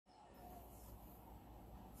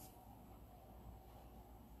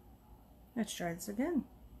Let's try this again.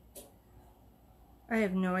 I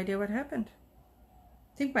have no idea what happened.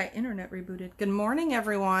 I think my internet rebooted. Good morning,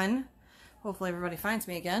 everyone. Hopefully everybody finds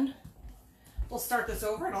me again. We'll start this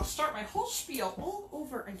over and I'll start my whole spiel all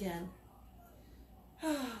over again. Oh,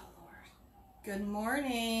 Lord. Good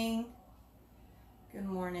morning. Good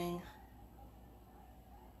morning.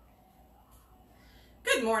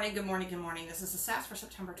 Good morning, good morning, good morning. This is the SAS for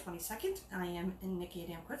September 22nd. I am Nicky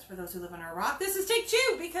Bend Duraluxe for those who live on our rock. This is take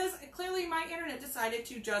two because clearly my internet decided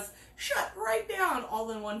to just shut right down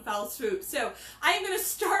all in one foul swoop. So I am going to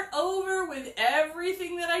start over with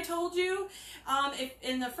everything that I told you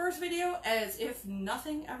in the first video as if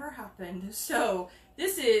nothing ever happened. So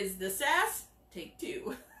this is the SAS take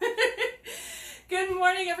two. Good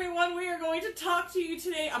morning, everyone. We are going to talk to you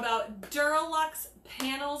today about Duraluxe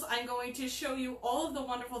panels. I'm going to show you all of the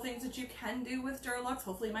wonderful things that you can do with Duraluxe.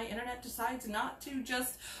 Hopefully my internet decides not to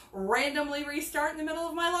just randomly restart in the middle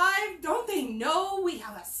of my live. Don't they know we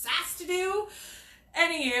have a SAS to do?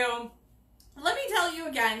 Anywho, let me tell you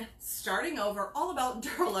again, starting over, all about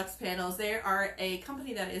Duraluxe panels. They are a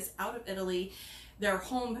company that is out of Italy. Their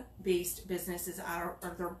home-based business is out,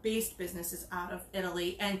 or their based business is out of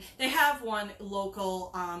Italy, and they have one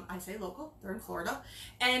local, I say local, they're in Florida,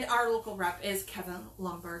 and our local rep is Kevin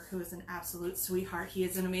Lumberg, who is an absolute sweetheart. He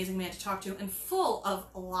is an amazing man to talk to and full of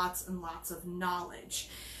lots and lots of knowledge.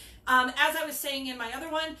 As I was saying in my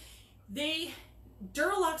other one,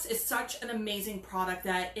 Duraluxe is such an amazing product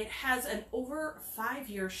that it has an over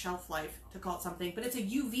 5-year shelf life, to call it something, but it's a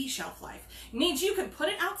UV shelf life. It means you can put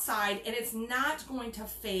it outside and it's not going to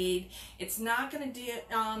fade. It's not going to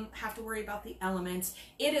have to worry about the elements.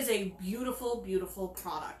 It is a beautiful, beautiful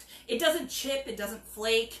product. It doesn't chip, it doesn't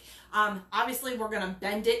flake. Obviously, we're going to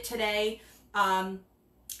bend it today. And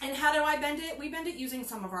how do I bend it? We bend it using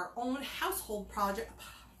some of our own household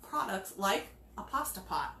products like a pasta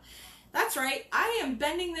pot. That's right, I am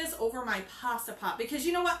bending this over my pasta pot because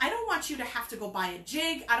you know what? I don't want you to have to go buy a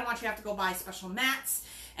jig. I don't want you to have to go buy special mats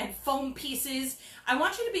and foam pieces. I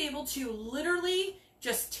want you to be able to literally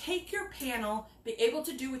just take your panel, be able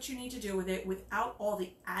to do what you need to do with it without all the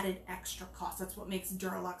added extra costs. That's what makes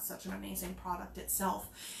Duraluxe such an amazing product itself.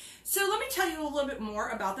 So let me tell you a little bit more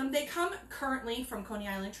about them. They come currently from Coney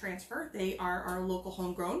Island Transfer. They are our local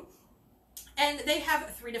homegrown. And they have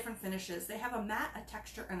 3 different finishes. They have a matte, a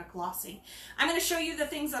texture, and a glossy. I'm going to show you the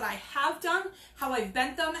things that I have done, how I've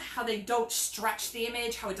bent them, how they don't stretch the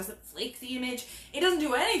image, how it doesn't flake the image. It doesn't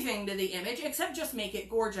do anything to the image except just make it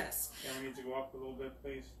gorgeous. Yeah, we need to go up a little bit,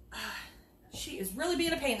 please. She is really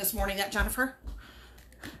being a pain this morning, that Jennifer.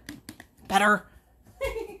 Better.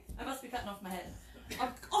 I must be cutting off my head.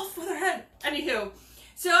 Off with her head. Anywho,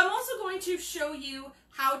 so I'm also going to show you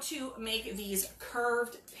how to make these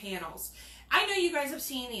curved panels. I know you guys have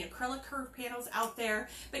seen the acrylic curved panels out there,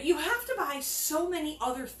 but you have to buy so many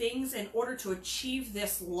other things in order to achieve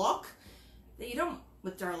this look that you don't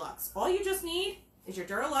with Duraluxe. All you just need is your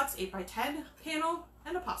Duraluxe 8x10 panel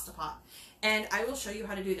and a pasta pot. And I will show you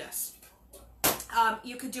how to do this.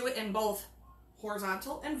 You could do it in both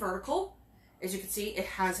horizontal and vertical. As you can see, it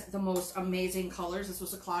has the most amazing colors. This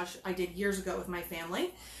was a collage I did years ago with my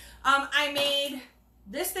family. I made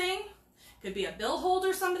this thing. Could be a bill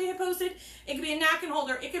holder somebody had posted. It could be a napkin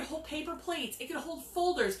holder. It could hold paper plates. It could hold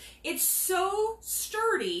folders. It's so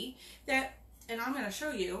sturdy that, and I'm going to show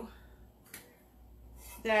you,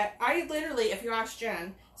 that I literally, if you ask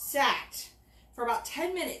Jen, sat for about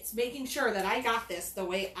 10 minutes making sure that I got this the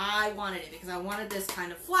way I wanted it because I wanted this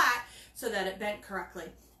kind of flat so that it bent correctly.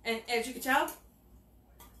 And as you can tell,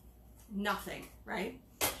 nothing, right?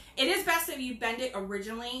 It is best if you bend it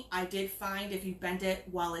originally. I did find if you bend it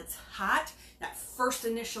while it's hot, that first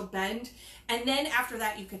initial bend, and then after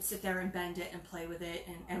that you could sit there and bend it and play with it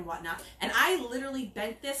and whatnot. And I literally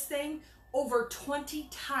bent this thing over 20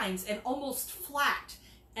 times and almost flat,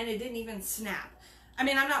 and it didn't even snap. I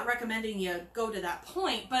mean, I'm not recommending you go to that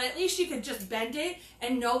point, but at least you could just bend it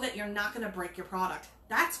and know that you're not going to break your product.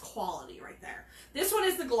 That's quality right there. This one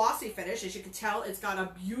is the glossy finish. As you can tell, it's got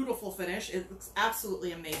a beautiful finish. It looks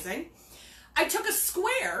absolutely amazing. I took a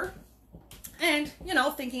square and, you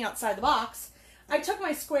know, thinking outside the box, I took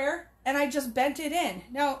my square and I just bent it in.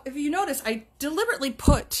 Now, if you notice, I deliberately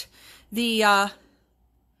put the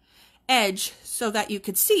edge so that you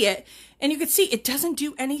could see it, and you could see it doesn't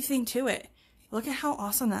do anything to it. Look at how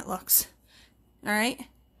awesome that looks. All right.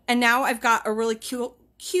 And now I've got a really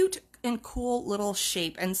cute and cool little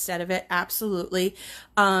shape instead of it. Absolutely.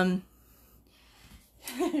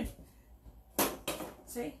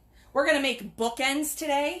 See, we're going to make bookends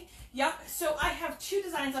today. Yep, so I have two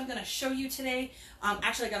designs I'm going to show you today.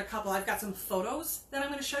 Actually, I got a couple. I've got some photos that I'm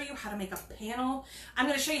going to show you how to make a panel. I'm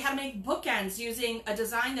going to show you how to make bookends using a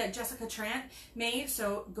design that Jessica Trant made.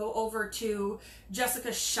 So go over to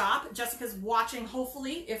Jessica's shop. Jessica's watching,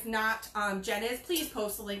 hopefully. If not, Jen is. Please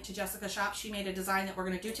post the link to Jessica's shop. She made a design that we're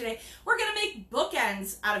going to do today. We're going to make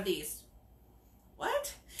bookends out of these.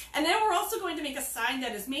 What? And then we're also going to make a sign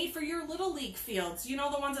that is made for your Little League fields. You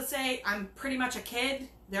know, the ones that say, I'm pretty much a kid.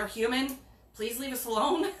 They're human. Please leave us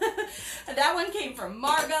alone. That one came from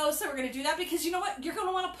Margot, so we're going to do that because you know what? You're going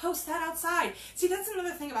to want to post that outside. See, that's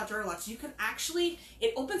another thing about Duraluxe. You can actually,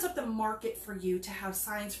 it opens up the market for you to have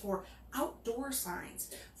signs for outdoor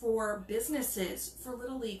signs, for businesses, for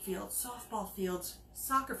Little League fields, softball fields,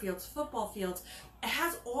 soccer fields, football fields. It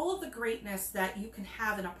has all of the greatness that you can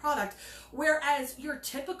have in a product, whereas your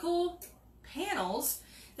typical panels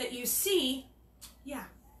that you see, yeah,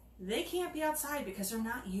 they can't be outside because they're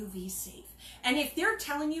not UV safe. And if they're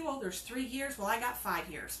telling you, oh, there's 3 years, well, I got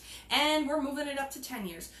 5 years. And we're moving it up to 10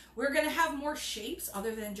 years. We're going to have more shapes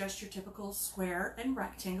other than just your typical square and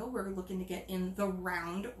rectangle. We're looking to get in the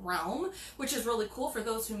round realm, which is really cool for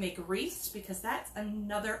those who make wreaths, because that's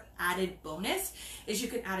another added bonus, is you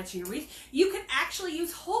can add it to your wreath. You can actually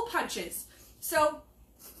use hole punches. So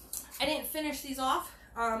I didn't finish these off.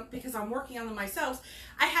 Because I'm working on them myself.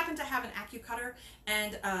 I happen to have an AccuCutter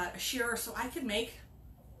and a shearer, so I can make,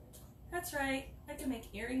 that's right, I can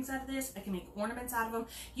make earrings out of this. I can make ornaments out of them.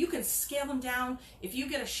 You can scale them down if you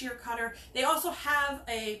get a shear cutter. They also have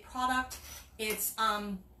a product. It's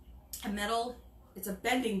a metal, it's a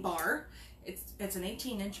bending bar. It's an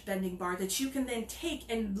 18-inch bending bar that you can then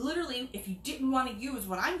take and literally, if you didn't want to use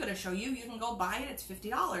what I'm going to show you, you can go buy it. It's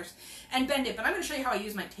 $50 and bend it. But I'm going to show you how I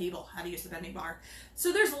use my table, how to use the bending bar.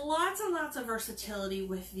 So there's lots and lots of versatility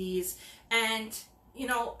with these. And, you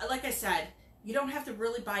know, like I said, you don't have to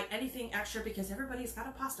really buy anything extra because everybody's got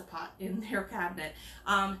a pasta pot in their cabinet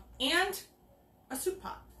and a soup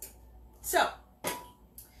pot. So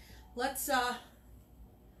let's...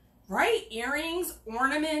 right? Earrings,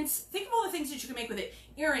 ornaments. Think of all the things that you can make with it.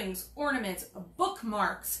 Earrings, ornaments,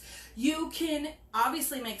 bookmarks. You can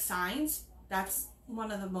obviously make signs. That's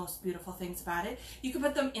one of the most beautiful things about it. You can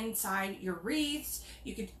put them inside your wreaths.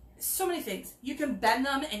 You could, so many things. You can bend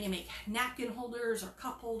them and you make napkin holders or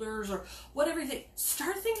cup holders or whatever you think.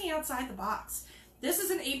 Start thinking outside the box. This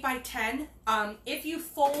is an 8x10. If you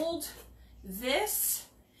fold this,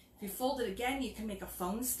 if you fold it again, you can make a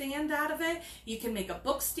phone stand out of it. You can make a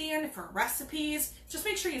book stand for recipes. Just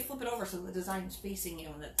make sure you flip it over so the design is facing you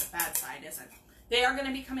and that the bad side isn't. They are going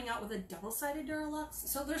to be coming out with a double-sided Duraluxe.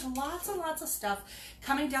 So there's lots and lots of stuff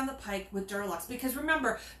coming down the pike with Duraluxe. Because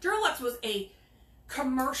remember, Duraluxe was a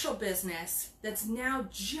commercial business that's now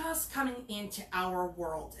just coming into our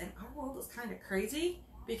world. And our world is kind of crazy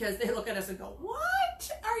because they look at us and go,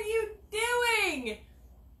 what are you doing?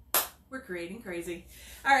 We're creating crazy.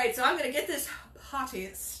 All right, so I'm going to get this potty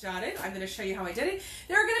started. I'm going to show you how I did it.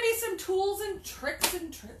 There are going to be some tools and tricks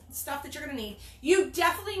and stuff that you're going to need. You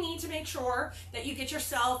definitely need to make sure that you get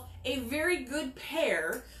yourself a very good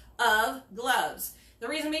pair of gloves. The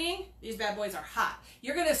reason being, these bad boys are hot.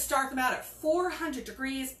 You're going to start them out at 400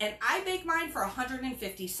 degrees, and I bake mine for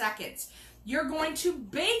 150 seconds. You're going to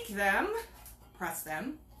bake them, press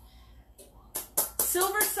them,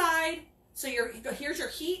 silver side. So here's your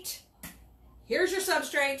heat. Here's your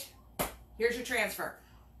substrate, here's your transfer.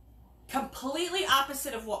 Completely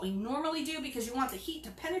opposite of what we normally do because you want the heat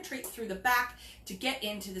to penetrate through the back to get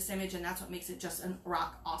into this image, and that's what makes it just a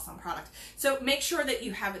rock awesome product. So make sure that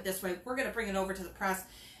you have it this way. We're going to bring it over to the press.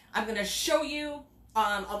 I'm going to show you.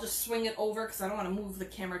 I'll just swing it over because I don't want to move the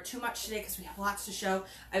camera too much today because we have lots to show,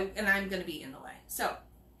 and I'm going to be in the way. So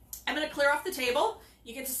I'm going to clear off the table.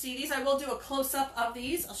 You get to see these. I will do a close-up of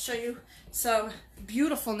these. I'll show you some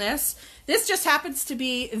beautifulness. This just happens to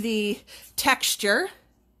be the texture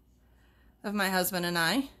of my husband and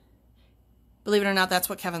I. Believe it or not, that's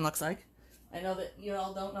what Kevin looks like. I know that you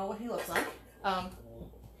all don't know what he looks like.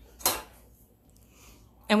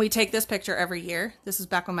 And we take this picture every year. This is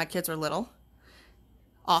back when my kids were little.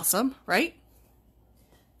 Awesome, right?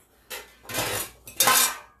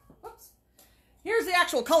 Here's the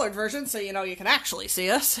actual colored version, so you know you can actually see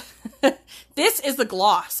us. This is the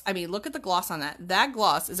gloss. I mean, look at the gloss on that. That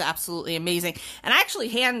gloss is absolutely amazing. And I actually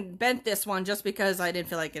hand bent this one just because I didn't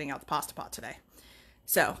feel like getting out the pasta pot today.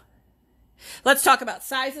 So, let's talk about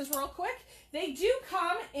sizes real quick. They do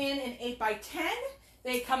come in an 8x10.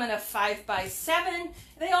 They come in a 5x7.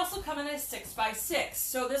 They also come in a 6x6.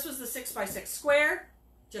 So this was the 6x6 square.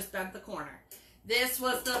 Just bent the corner. This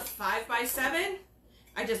was the 5x7.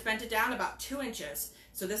 I just bent it down about 2 inches.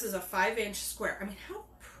 So this is a 5-inch square. I mean, how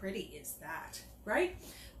pretty is that, right?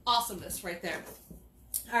 Awesomeness right there.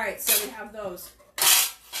 All right, so we have those.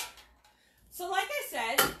 So like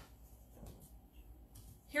I said,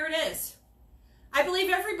 here it is. I believe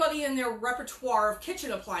everybody in their repertoire of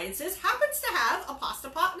kitchen appliances happens to have a pasta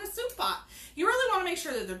pot and a soup pot. You really want to make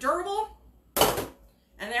sure that they're durable.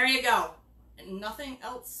 And there you go. And nothing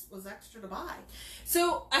else was extra to buy.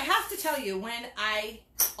 So I have to tell you, when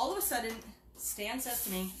all of a sudden, Stan says to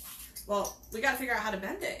me, well, we got to figure out how to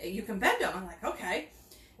bend it. You can bend them. I'm like, okay.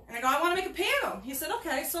 And I go, I want to make a panel. He said,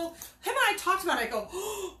 okay. So him and I talked about it. I go,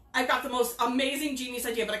 oh, I've got the most amazing genius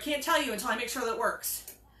idea, but I can't tell you until I make sure that it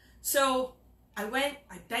works. So I went,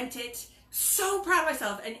 I bent it, so proud of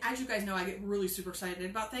myself. And as you guys know, I get really super excited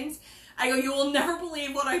about things. I go, you will never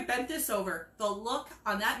believe what I bent this over. The look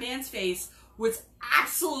on that man's face was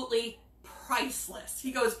absolutely priceless.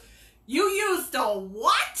 He goes, you used a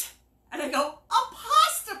what? And I go, a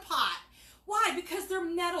pasta pot. Why? Because they're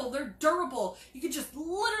metal, they're durable. You could just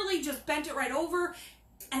literally just bend it right over,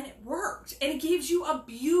 and it worked. And it gives you a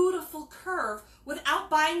beautiful curve without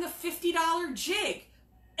buying the $50 jig.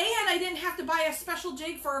 And I didn't have to buy a special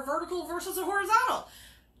jig for a vertical versus a horizontal.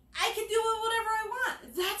 I can do it whatever I want.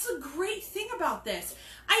 That's a great thing about this.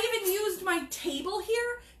 I even used my table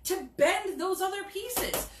here to bend those other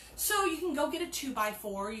pieces. So you can go get a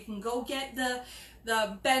 2x4. You can go get the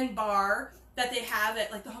bend bar that they have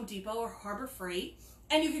at like the Home Depot or Harbor Freight.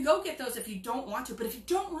 And you can go get those if you don't want to. But if you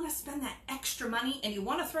don't want to spend that extra money and you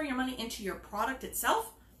want to throw your money into your product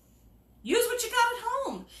itself, use what you got at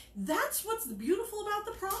home. That's what's beautiful about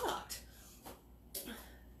the product.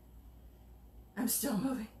 I'm still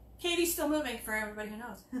moving. Katie's still moving, for everybody who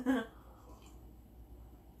knows.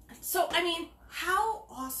 So, I mean, how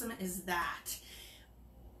awesome is that?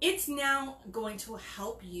 It's now going to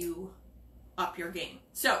help you up your game.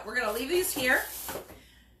 So, we're going to leave these here.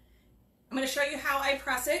 I'm going to show you how I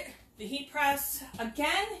press it. The heat press,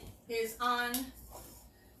 again, is on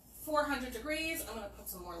 400 degrees. I'm going to put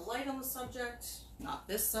some more light on the subject. Not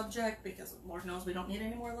this subject, because Lord knows we don't need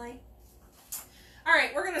any more light. All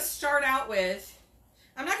right, we're going to start out with,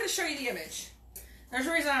 I'm not going to show you the image. There's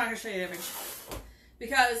a reason I'm not going to show you the image.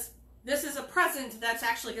 Because this is a present that's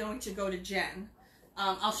actually going to go to Jen.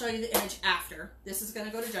 I'll show you the image after. This is going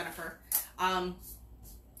to go to Jennifer.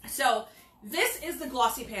 So this is the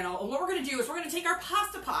glossy panel. And what we're going to do is we're going to take our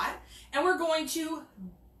pasta pot and we're going to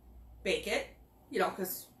bake it. You know,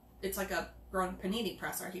 because it's like a grown panini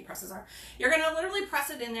press, our heat presses are. You're going to literally press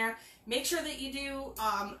it in there. Make sure that you do,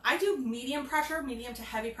 I do medium pressure, medium to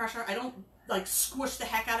heavy pressure. I don't like squish the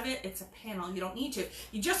heck out of it. It's a panel. You don't need to.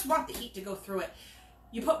 You just want the heat to go through it.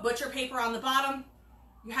 You put butcher paper on the bottom.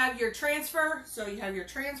 You have your transfer. So you have your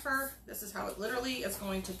transfer. This is how it literally is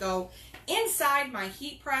going to go inside my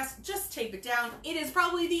heat press. Just tape it down. It is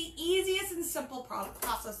probably the easiest and simple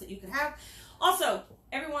process that you can have. Also,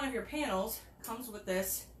 every one of your panels comes with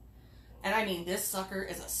this. And I mean, this sucker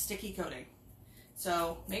is a sticky coating.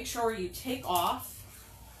 So make sure you take off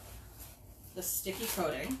the sticky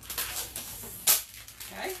coating.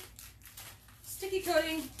 Okay? Sticky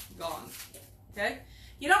coating, gone. Okay?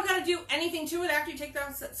 You don't got to do anything to it after you take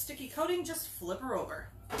that sticky coating. Just flip her over.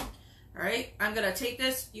 All right? I'm going to tape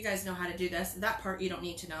this. You guys know how to do this. That part you don't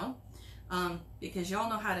need to know. Because y'all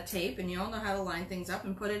know how to tape and y'all know how to line things up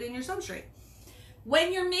and put it in your substrate.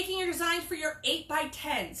 When you're making your designs for your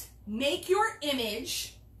 8x10s, make your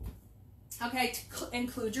image, okay, to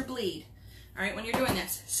include your bleed. All right, when you're doing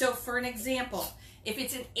this. So for an example, if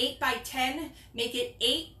it's an 8x10, make it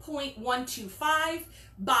 8.125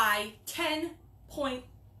 by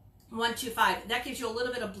 10.125. That gives you a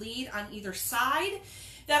little bit of bleed on either side.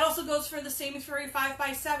 That also goes for the same for your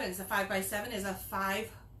 5x7s. The 5x7 is a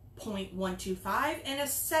 5.125 and a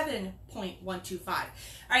 7.125. All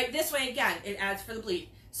right, this way again, it adds for the bleed,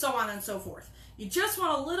 so on and so forth. You just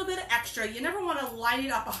want a little bit of extra. You never want to line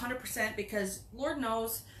it up 100% because Lord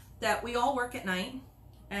knows that we all work at night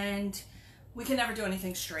and we can never do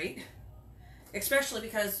anything straight, especially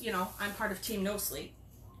because, you know, I'm part of Team No Sleep.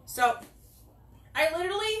 So I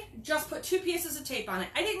literally just put 2 pieces of tape on it.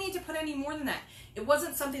 I didn't need to put any more than that. It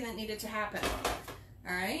wasn't something that needed to happen.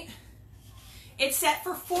 All right. It's set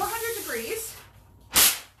for 400 degrees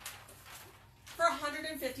for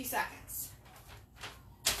 150 seconds.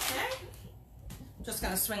 Okay. Just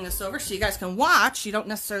going to swing this over so you guys can watch. You don't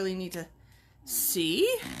necessarily need to see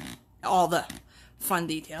all the fun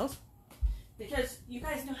details because you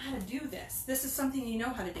guys know how to do this. This is something you know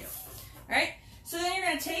how to do. All right. So then you're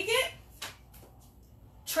going to take it,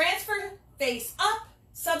 transfer face up,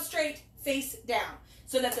 substrate face down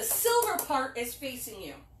so that the silver part is facing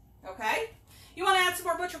you. Okay. You want to add some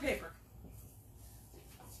more butcher paper.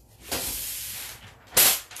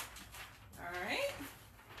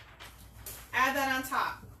 add that on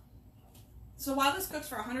top. So while this cooks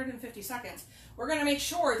for 150 seconds, we're going to make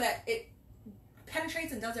sure that it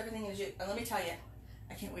penetrates and does everything as you. And let me tell you,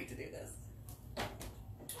 I can't wait to do this.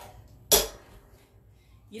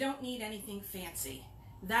 You don't need anything fancy.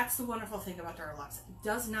 That's the wonderful thing about Duraluxe. It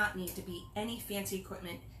does not need to be any fancy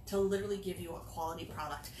equipment to literally give you a quality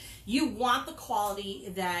product. You want the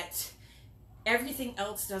quality that everything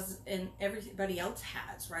else does and everybody else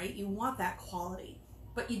has, right? You want that quality,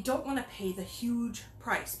 but you don't want to pay the huge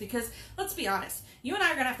price because let's be honest, you and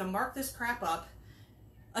I are going to have to mark this crap up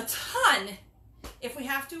a ton if we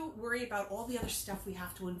have to worry about all the other stuff we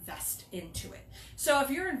have to invest into it. So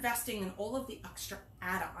if you're investing in all of the extra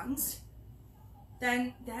add-ons,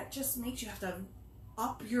 then that just makes you have to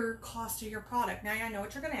up your cost of your product. Now I know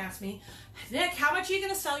what you're going to ask me, Nick, how much are you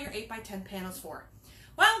going to sell your 8x10 panels for?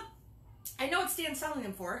 Well, I know what Stan's selling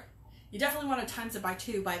them for. You definitely want to times it by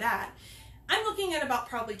 2 by that. I'm looking at about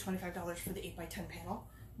probably $25 for the 8x10 panel,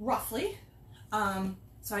 roughly.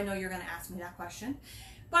 So I know you're going to ask me that question,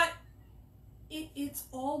 but it's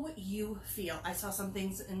all what you feel. I saw some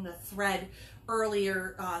things in the thread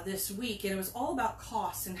earlier this week, and it was all about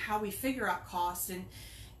costs and how we figure out costs.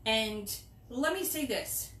 And let me say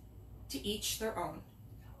this, to each their own,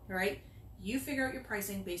 all right? You figure out your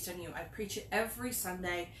pricing based on you. I preach it every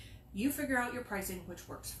Sunday. You figure out your pricing, which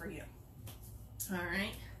works for you. All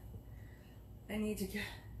right? I need to get...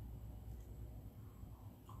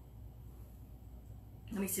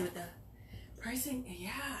 Let me see what the pricing...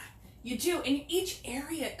 Yeah, you do. And each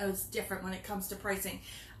area is different when it comes to pricing.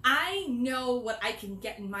 I know what I can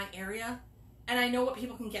get in my area, and I know what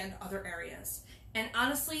people can get in other areas. And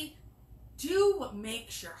honestly, do what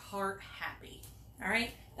makes your heart happy. All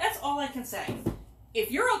right? That's all I can say. If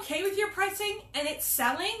you're okay with your pricing and it's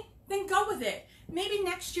selling, then go with it. Maybe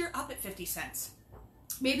next year up at 50 cents.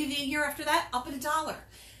 Maybe the year after that up at $1.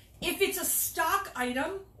 If it's a stock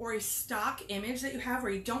item or a stock image that you have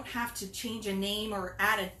where you don't have to change a name or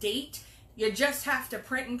add a date, you just have to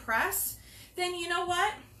print and press, then you know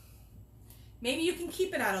what? Maybe you can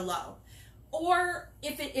keep it at a low. Or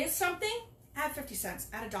if it is something, add 50 cents,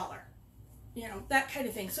 add $1. You know, that kind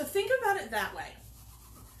of thing. So think about it that way.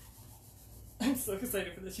 I'm so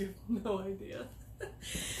excited for this. You have no idea.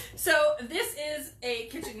 So this is a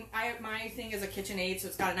kitchen. My thing is a KitchenAid, so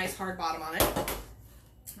it's got a nice hard bottom on it.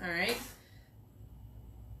 All right.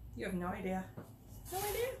 You have no idea. No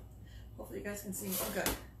idea. Hopefully you guys can see me. Oh, good.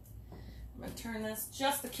 I'm going to turn this,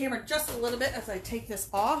 the camera just a little bit as I take this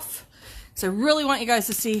off. So I really want you guys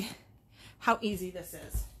to see how easy this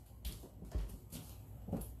is.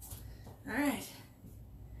 All right.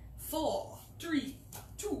 4, 3,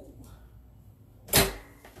 2.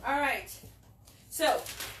 All right. So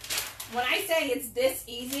when I say it's this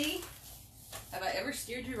easy, have I ever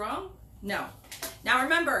steered you wrong? No. Now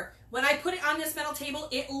remember, when I put it on this metal table,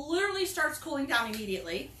 it literally starts cooling down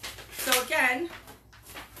immediately. So again,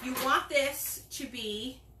 you want this to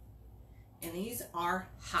be, and these are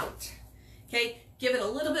hot. Okay, give it a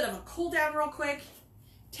little bit of a cool down real quick.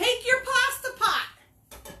 Take your pasta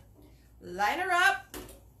pot, line her up,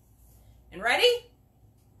 and ready?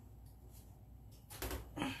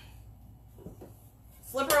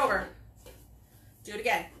 Flip her over. Do it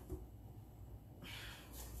again.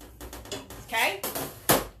 Okay?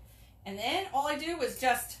 And then all I do is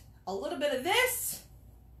just a little bit of this,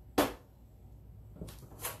 and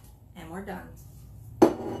we're done.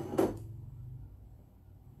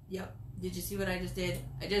 Yep. Did you see what I just did?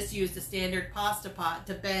 I just used a standard pasta pot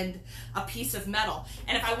to bend a piece of metal.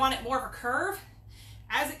 And if I want it more of a curve,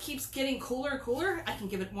 as it keeps getting cooler and cooler, I can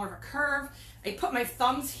give it more of a curve. I put my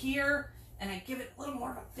thumbs here, and I give it a little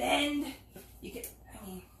more of a bend. You can,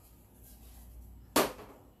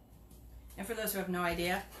 and for those who have no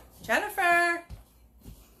idea, Jennifer.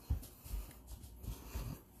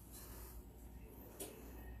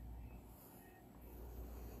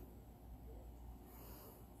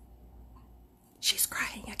 She's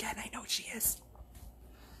crying again. I know she is.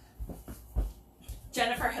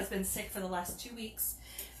 Jennifer has been sick for the last 2 weeks,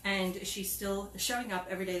 and she's still showing up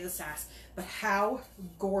every day to the SAS. But how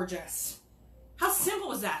gorgeous. How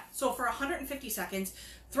simple is that? So for 150 seconds,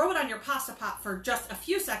 throw it on your pasta pot for just a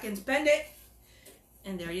few seconds, bend it,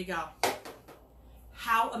 and there you go.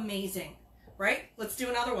 How amazing, right? Let's do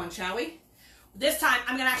another one, shall we? This time,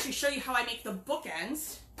 I'm going to actually show you how I make the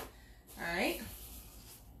bookends. All right.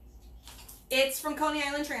 It's from Coney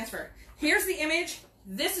Island Transfer. Here's the image.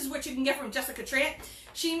 This is what you can get from Jessica Trant.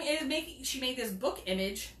 She made this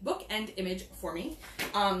bookend image for me.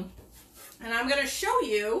 And I'm going to show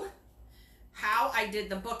you how I did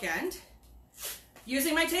the bookend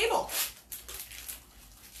using my table.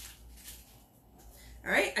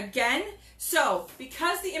 All right, again, So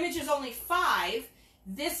because the image is only 5,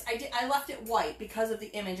 I left it white because of the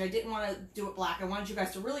image. I didn't want to do it black. I wanted you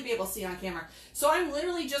guys to really be able to see on camera. So I'm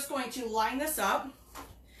literally just going to line this up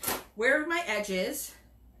where my edge is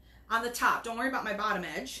on the top. Don't worry about my bottom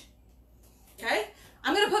edge. Okay?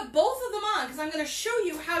 I'm going to put both of them on because I'm going to show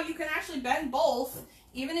you how you can actually bend both,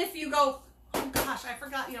 even if you go, oh gosh, I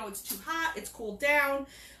forgot, you know, it's too hot, it's cooled down.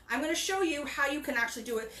 I'm going to show you how you can actually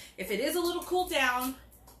do it if it is a little cooled down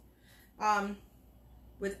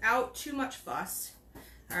without too much fuss.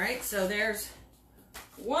 All right, so there's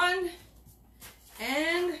 1,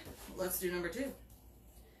 and let's do number 2.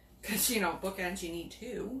 Because, you know, bookends, you need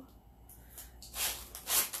 2.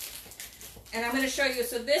 And I'm going to show you,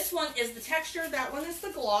 so this one is the texture, that one is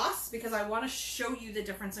the gloss, because I want to show you the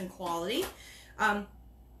difference in quality. Not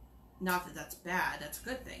that that's bad, that's a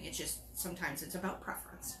good thing. It's just, sometimes it's about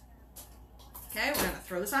preference. Okay, we're going to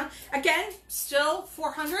throw this on. Again, still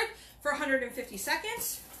 400 for 150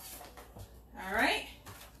 seconds. All right.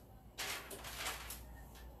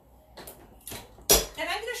 And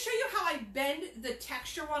I'm going to show you how I bend the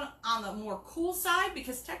texture one on the more cool side,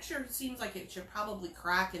 because texture seems like it should probably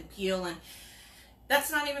crack and peel, and that's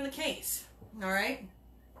not even the case. All right.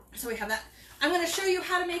 So we have that. I'm going to show you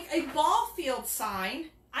how to make a ball field sign.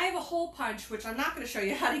 I have a hole punch, which I'm not going to show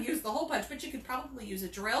you how to use the hole punch, but you could probably use a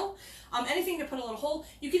drill. Anything to put a little hole.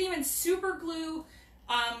 You can even super glue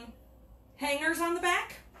hangers on the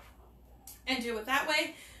back and do it that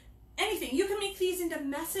way. Anything. You can make these into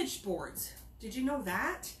message boards. Did you know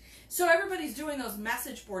that? So everybody's doing those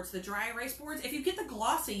message boards, the dry erase boards. If you get the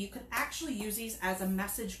glossy, you can actually use these as a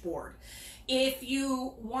message board. If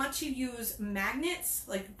you want to use magnets,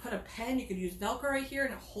 like put a pen, you could use Velcro right here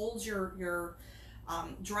and it holds your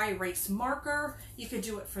dry erase marker. You could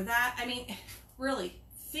do it for that. I mean, really,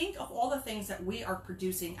 think of all the things that we are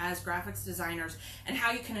producing as graphics designers and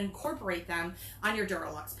how you can incorporate them on your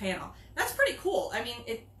Duraluxe panel. That's pretty cool. I mean,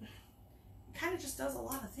 it kind of just does a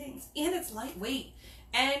lot of things, and it's lightweight,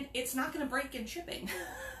 and it's not going to break in shipping.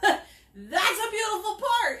 That's a beautiful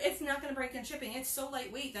part. It's not going to break in shipping. It's so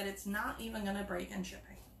lightweight that it's not even going to break in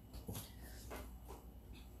shipping.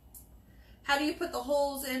 How do you put the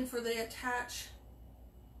holes in for the attach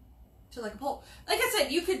to like a pole? Like I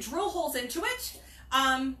said, you could drill holes into it,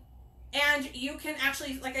 and you can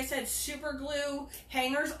actually, like I said, super glue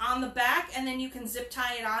hangers on the back, and then you can zip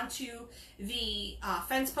tie it onto the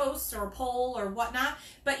fence posts or a pole or whatnot.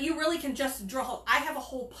 But you really can just drill hole. I have a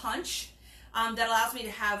hole punch that allows me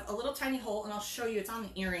to have a little tiny hole, and I'll show you. It's on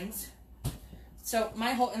the earrings. So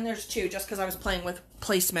my hole, and there's 2 just because I was playing with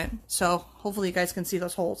placement. So hopefully you guys can see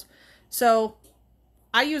those holes. So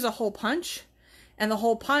I use a hole punch. And the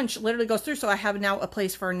hole punch literally goes through, so I have now a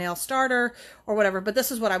place for a nail starter or whatever. But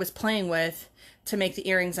this is what I was playing with to make the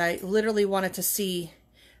earrings. I literally wanted to see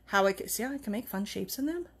how I could, see how I can make fun shapes in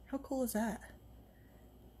them? How cool is that?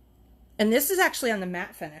 And this is actually on the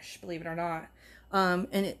matte finish, believe it or not. And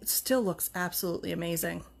it still looks absolutely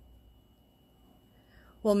amazing.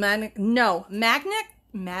 Well, magnets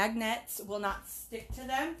will not stick to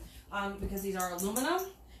them because these are aluminum.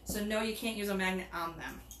 So no, you can't use a magnet on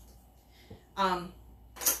them.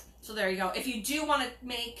 So there you go. If you do want to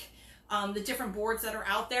make the different boards that are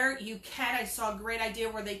out there, you can. I saw a great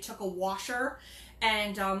idea where they took a washer,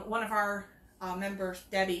 and one of our members,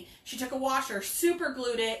 Debbie, she took a washer, super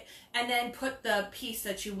glued it, and then put the piece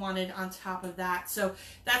that you wanted on top of that. So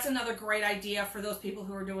that's another great idea for those people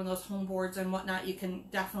who are doing those home boards and whatnot. You can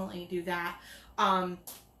definitely do that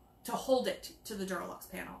to hold it to the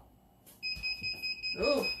Duraluxe panel.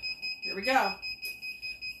 Ooh, here we go.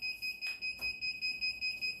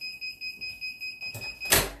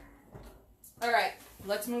 All right,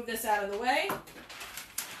 let's move this out of the way.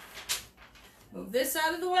 Move this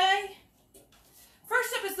out of the way.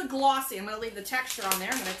 First up is the glossy. I'm going to leave the texture on there.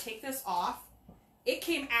 I'm going to take this off. It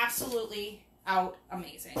came absolutely out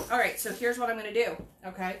amazing. All right, so here's what I'm going to do,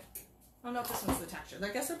 okay? I don't know if this one's the texture. I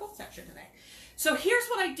guess they're both texture today. So here's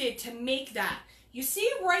what I did to make that. You see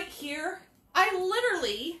right here, I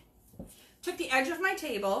literally took the edge of my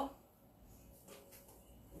table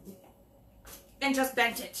and just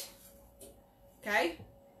bent it. Okay,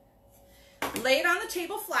 lay it on the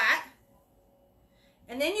table flat,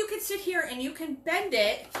 and then you can sit here and you can bend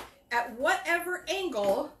it at whatever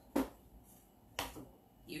angle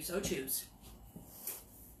you so choose.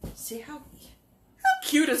 See how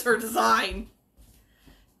cute is her design?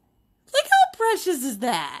 Look how precious is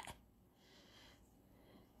that?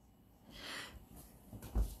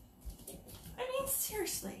 I mean,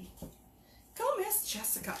 seriously, go Miss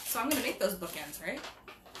Jessica. So I'm gonna make those bookends, right?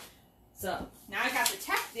 So now I got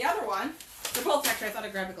the other one. They're both texture. I thought I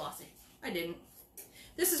grabbed a glossy. I didn't.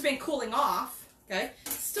 this has been cooling off, okay?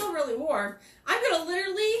 It's still really warm. I'm gonna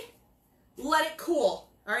literally let it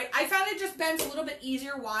cool, all right? I found it just bends a little bit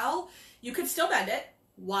easier while, you could still bend it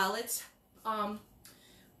while it's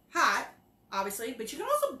hot, obviously, but you can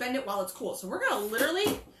also bend it while it's cool. So we're gonna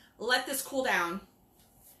literally let this cool down,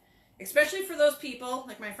 especially for those people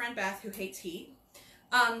like my friend Beth who hates heat.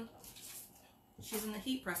 She's in the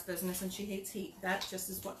heat press business and she hates heat. That just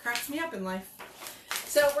is what cracks me up in life.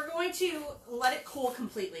 So we're going to let it cool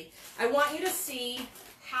completely. I want you to see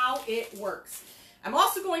how it works. I'm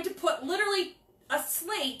also going to put literally a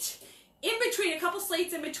slate in between, a couple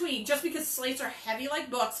slates in between, just because slates are heavy like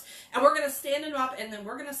books, and we're going to stand them up and then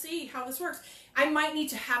we're going to see how this works. I might need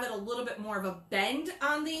to have it a little bit more of a bend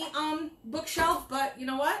on the bookshelf, but you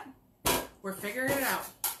know what? We're figuring it out.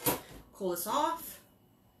 Cool this off.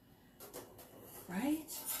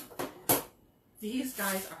 Right? These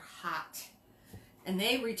guys are hot. And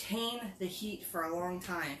they retain the heat for a long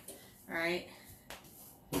time. Alright?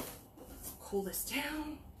 Cool this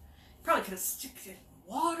down. Probably could have stick it in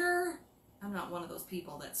water. I'm not one of those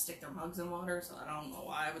people that stick their mugs in water, so I don't know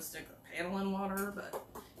why I would stick a panel in water, but,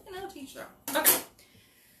 you know, teach their own. Okay.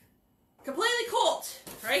 Completely cooled,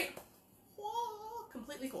 right? Whoa,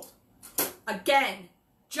 completely cooled. Again,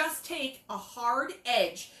 just take a hard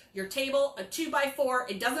edge, your table, a 2x4,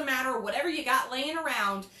 it doesn't matter, whatever you got laying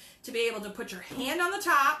around, to be able to put your hand on the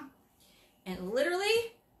top and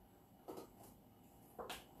literally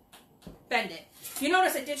bend it. You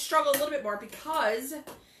notice I did struggle a little bit more because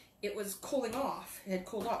it was cooling off. It had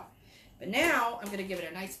cooled off. But now I'm going to give it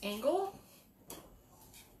a nice angle.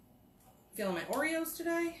 Feeling my Oreos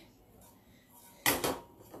today.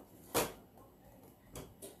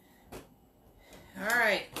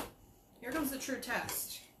 Alright, here comes the true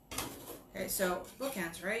test. Okay, so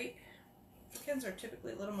bookends, right? Bookends are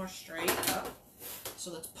typically a little more straight up.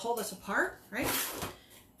 So let's pull this apart, right?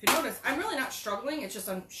 If you notice, I'm really not struggling, it's just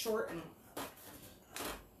I'm short and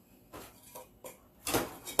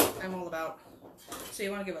I'm all about. So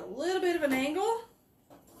you want to give it a little bit of an angle.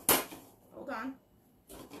 Hold on.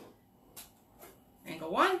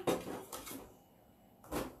 Angle 1.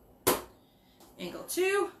 Angle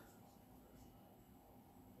 2.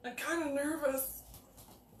 I'm kind of nervous.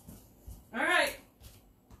 All right.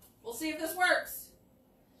 We'll see if this works.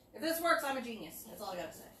 If this works, I'm a genius. That's all I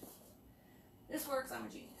gotta say. This works, I'm a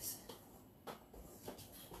genius.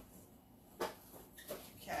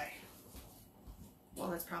 Okay. Well,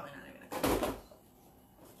 that's probably not even a good.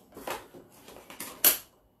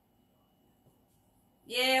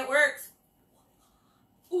 Yeah, it works.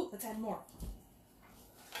 Ooh, let's add more.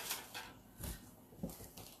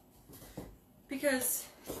 Because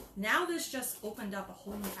now this just opened up a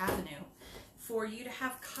whole new avenue for you to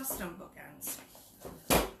have custom bookends.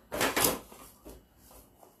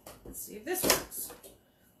 Let's see if this works.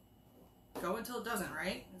 Go until it doesn't,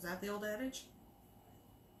 right? Is that the old adage?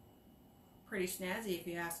 Pretty snazzy if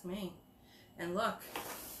you ask me. And look,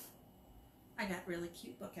 I got really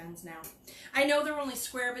cute bookends now. I know they're only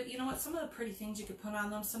square, but you know what? Some of the pretty things you could put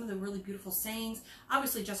on them, some of the really beautiful sayings.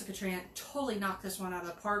 Obviously, Jessica Trant totally knocked this one out of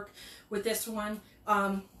the park with this one.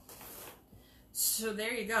 So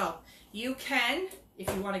there you go. You can,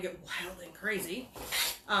 if you want to get wild and crazy,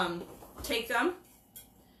 take them.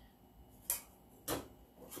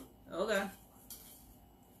 Hold on.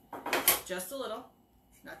 Just a little.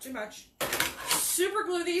 Not too much. Super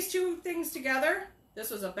glue these two things together. This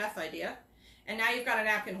was a Beth idea. And now you've got a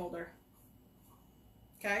napkin holder.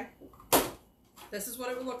 Okay? This is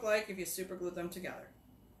what it would look like if you super glued them together.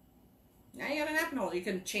 Now you got a napkin holder. You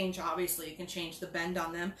can change, obviously, you can change the bend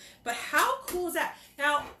on them. But how cool is that?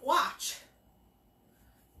 Now, watch.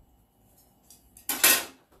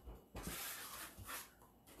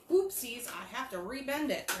 Oopsies, I have to rebend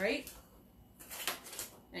it, right?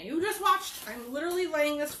 Now you just watched. I'm literally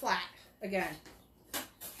laying this flat again.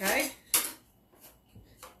 Okay?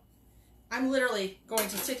 I'm literally going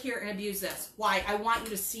to sit here and abuse this. Why? I want you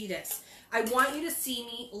to see this. I want you to see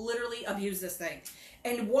me literally abuse this thing.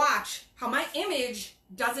 And watch how my image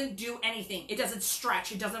doesn't do anything. It doesn't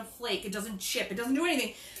stretch. It doesn't flake. It doesn't chip. It doesn't do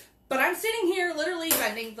anything. But I'm sitting here literally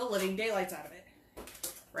bending the living daylights out of it.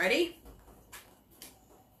 Ready?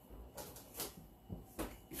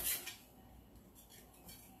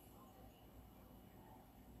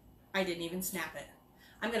 I didn't even snap it.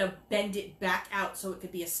 I'm going to bend it back out so it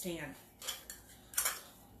could be a stand.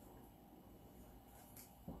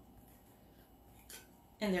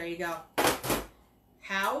 And there you go.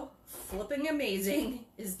 How flipping amazing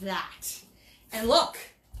is that? And look,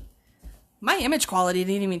 my image quality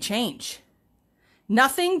didn't even change.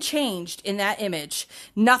 Nothing changed in that image.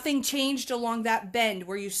 Nothing changed along that bend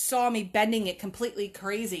where you saw me bending it completely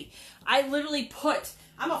crazy. I literally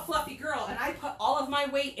I'm a fluffy girl, and I put all of my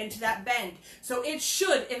weight into that bend. So it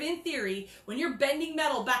should, if in theory, when you're bending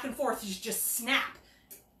metal back and forth, you should just snap.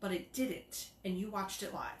 But it didn't, and you watched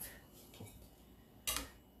it live.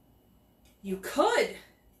 You could.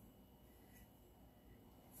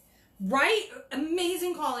 Right?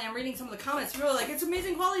 Amazing quality. I'm reading some of the comments. You're really like, it's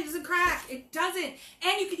amazing quality. It doesn't crack. It doesn't.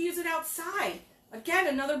 And you could use it outside. Again,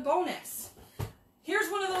 another bonus. Here's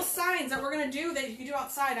one of those signs that we're going to do that you can do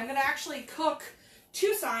outside. I'm going to actually cook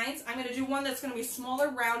 2 signs. I'm going to do one that's going to be smaller,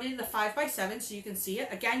 rounded, the 5x7, so you can see it.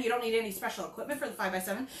 Again, you don't need any special equipment for the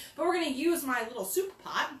 5x7, but we're going to use my little soup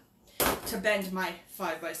pot to bend my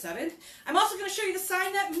 5x7. I'm also going to show you the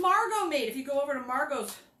sign that Margot made. If you go over to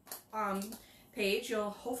Margot's page,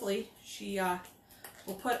 you'll hopefully she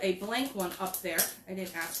will put a blank one up there. I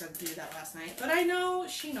didn't ask her to do that last night, but I know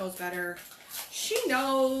she knows better. She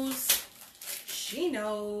knows. She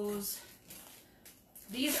knows.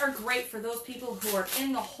 These are great for those people who are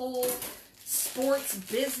in the whole sports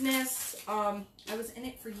business. I was in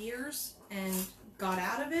it for years and got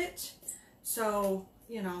out of it, so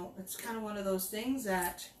you know it's kind of one of those things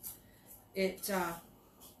that it's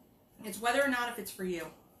whether or not if it's for you.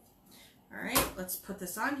 All right, let's put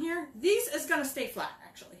this on here. These is going to stay flat,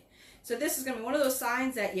 actually. So this is going to be one of those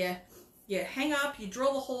signs that you hang up, you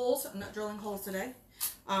drill the holes. I'm not drilling holes today.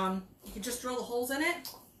 You can just drill the holes in it.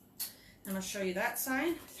 I'm going to show you that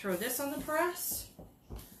sign. Throw this on the press.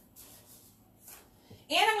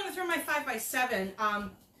 And I'm going to throw my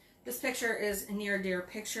 5x7. This picture is a near dear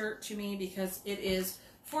picture to me because it is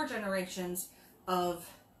 4 generations of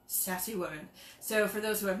sassy women. So for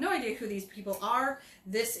those who have no idea who these people are,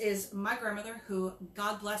 this is my grandmother who,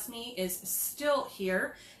 God bless me, is still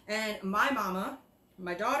here, and my mama,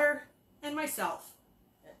 my daughter, and myself.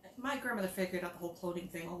 My grandmother figured out the whole clothing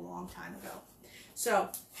thing a long time ago. So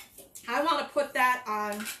I want to put that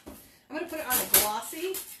on, I'm going to put it on a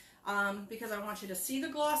glossy because I want you to see the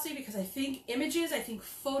glossy, because I think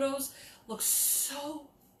photos look so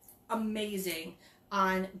amazing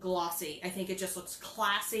on glossy. I think it just looks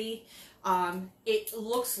classy. It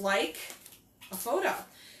looks like a photo.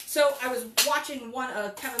 So I was watching one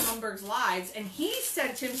of Kevin Lundberg's lives, and he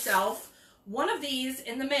sent himself one of these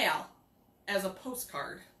in the mail as a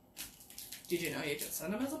postcard. Did you know you could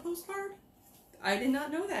send them as a postcard? I did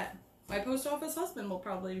not know that. My post office husband will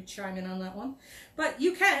probably chime in on that one. But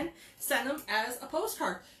you can send them as a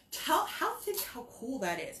postcard. Think how cool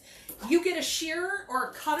that is. You get a shearer or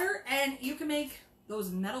a cutter, and you can make those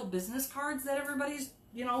metal business cards that everybody's,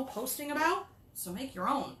 you know, posting about. So make your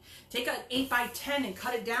own. Take an 8x10 and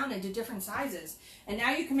cut it down into different sizes. And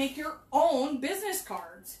now you can make your own business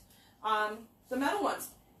cards. The metal ones.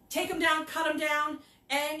 Take them down, cut them down,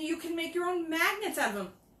 and you can make your own magnets out of them.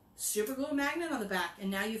 Super glue magnet on the back, and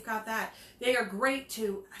now you've got that. They are great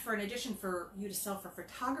for an addition for you to sell for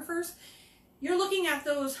photographers. You're looking at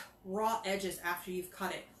those raw edges after you've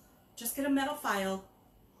cut it. Just get a metal file,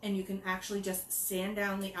 and you can actually just sand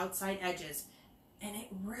down the outside edges. And it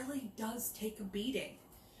really does take a beating.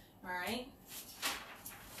 All right?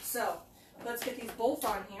 So, let's get these both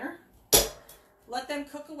on here. Let them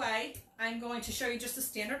cook away. I'm going to show you just a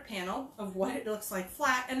standard panel of what it looks like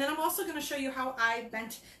flat. And then I'm also going to show you how I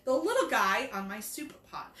bent the little guy on my soup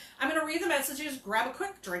pot. I'm going to read the messages, grab a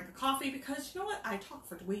quick drink of coffee, because you know what? I talk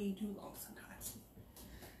for way too long sometimes.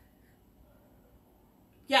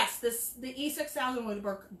 Yes, the E6000 would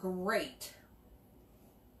work great.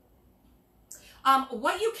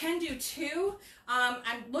 What you can do too,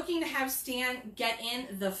 I'm looking to have Stan get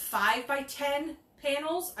in the 5x10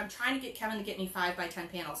 panels. I'm trying to get Kevin to get me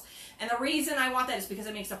 5x10 panels. And the reason I want that is because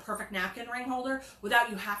it makes a perfect napkin ring holder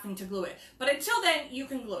without you having to glue it. But until then, you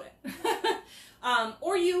can glue it.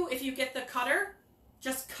 Or if you get the cutter,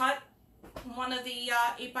 just cut one of the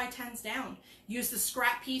 8x10s down. Use the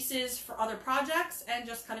scrap pieces for other projects and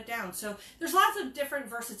just cut it down. So there's lots of different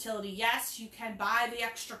versatility. Yes, you can buy the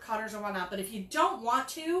extra cutters or whatnot, but if you don't want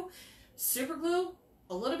to, super glue,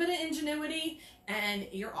 a little bit of ingenuity, and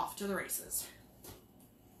you're off to the races.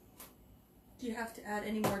 Do you have to add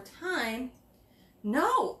any more time?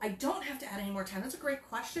 No, I don't have to add any more time. That's a great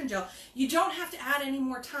question, Jill. You don't have to add any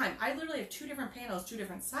more time. I literally have 2 different panels, 2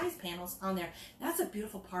 different size panels on there. That's a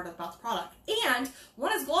beautiful part about the product. And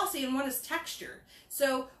one is glossy and one is textured.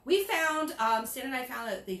 So we found, Stan and I found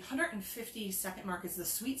that the 150 second mark is the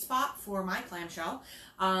sweet spot for my clamshell.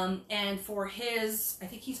 And for his, I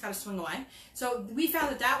think he's got to swing away. So we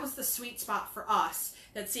found that that was the sweet spot for us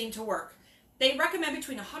that seemed to work. They recommend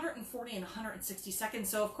between 140 and 160 seconds,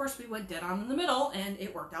 so of course we went dead on in the middle, and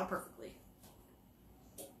it worked out perfectly.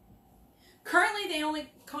 Currently,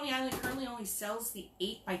 Coney Island currently only sells the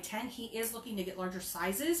 8x10. He is looking to get larger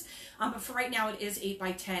sizes, but for right now it is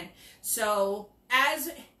 8x10. So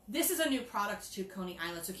this is a new product to Coney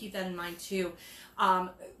Island, so keep that in mind too.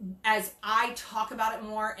 As I talk about it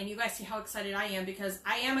more, and you guys see how excited I am because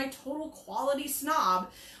I am a total quality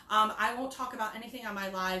snob, I won't talk about anything on my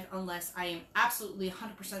live unless I am absolutely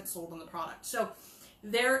 100% sold on the product. So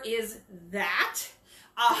there is that.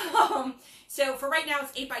 So for right now,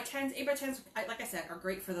 it's 8x10s. 8x10s, like I said, are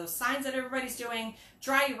great for those signs that everybody's doing,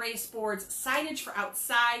 dry erase boards, signage for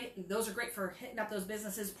outside. Those are great for hitting up those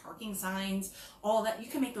businesses, parking signs, all that. You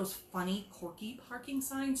can make those funny, quirky parking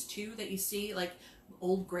signs too that you see, like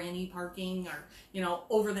old granny parking or, you know,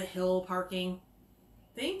 over the hill parking.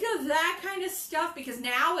 Think of that kind of stuff because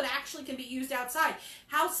now it actually can be used outside.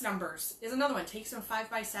 House numbers is another one. Take some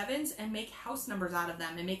 5x7s and make house numbers out of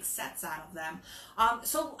them and make sets out of them.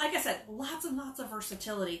 So like I said, lots and lots of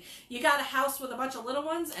versatility. You got a house with a bunch of little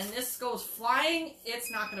ones and this goes flying,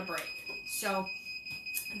 it's not going to break. So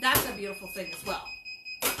that's a beautiful thing as well.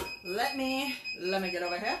 Let me get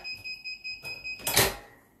over here.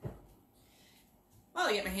 While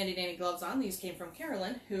I get my handy dandy gloves on, these came from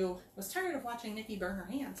Carolyn, who was tired of watching Nikki burn her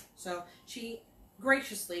hands. So she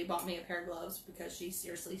graciously bought me a pair of gloves because she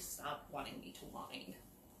seriously stopped wanting me to whine.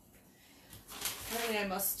 Apparently I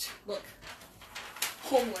must look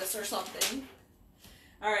homeless or something.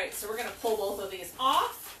 Alright, so we're going to pull both of these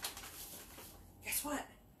off. Guess what?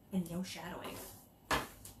 And no shadowing.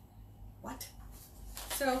 What?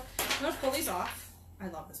 So I'm going to pull these off. I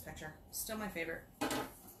love this picture. Still my favorite.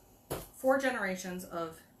 4 generations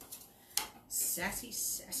of sassy,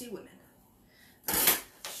 sassy women.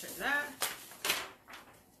 Show you that.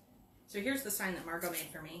 So here's the sign that Margot made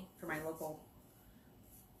for me for my local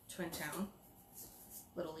Twin Town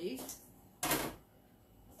Little League.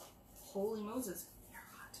 Holy Moses, they're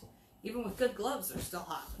hot. Even with good gloves, they're still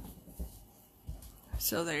hot.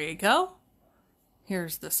 So there you go.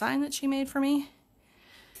 Here's the sign that she made for me.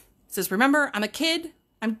 It says, remember, I'm a kid.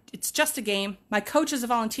 It's just a game. My coach is a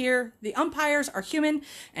volunteer. The umpires are human.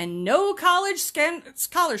 And no college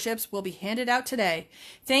scholarships will be handed out today.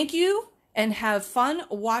 Thank you and have fun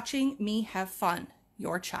watching me have fun.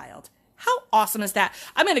 Your child. How awesome is that?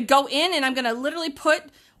 I'm going to go in and I'm going to literally put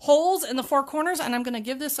holes in the 4 corners and I'm going to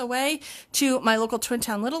give this away to my local Twin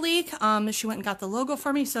Town Little League. She went and got the logo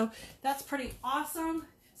for me. So that's pretty awesome.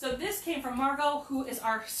 So this came from Margot, who is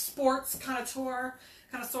our sports connoisseur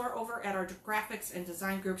over at our graphics and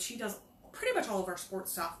design group. She does pretty much all of our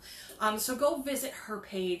sports stuff. So go visit her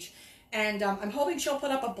page. And I'm hoping she'll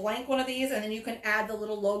put up a blank one of these and then you can add the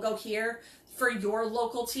little logo here for your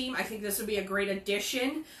local team. I think this would be a great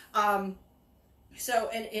addition. So,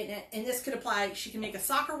 and this could apply, she can make a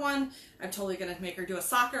soccer one. I'm totally going to make her do a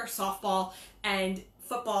soccer, softball, and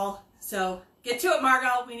football. So get to it,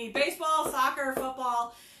 Margot. We need baseball, soccer,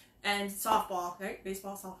 football, and softball, right?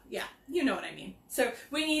 Baseball, softball. Yeah, you know what I mean. So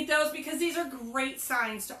we need those because these are great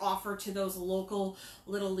signs to offer to those local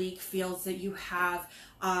Little League fields that you have.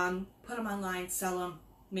 Put them online, sell them,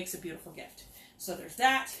 makes a beautiful gift. So there's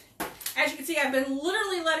that. As you can see, I've been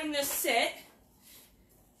literally letting this sit.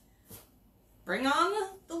 Bring on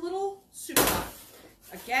the little soup pot.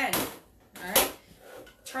 Again, all right?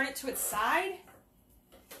 Turn it to its side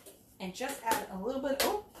and just add a little bit.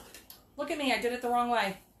 Oh, look at me, I did it the wrong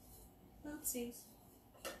way. Oopsies.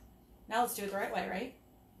 Now let's do it the right way, right?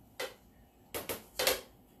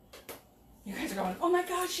 You guys are going, oh my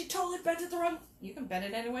gosh, she totally bent it the wrong. You can bend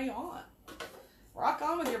it any way you want. Rock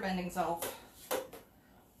on with your bending self.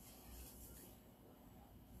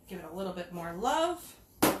 Give it a little bit more love.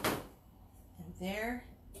 And there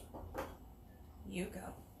you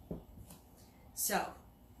go. So,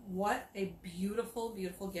 what a beautiful,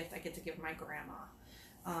 beautiful gift I get to give my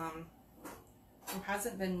grandma. Who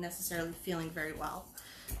hasn't been necessarily feeling very well.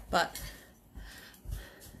 But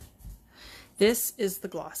this is the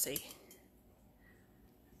glossy.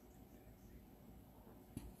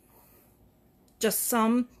 Just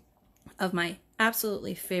some of my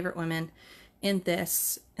absolutely favorite women in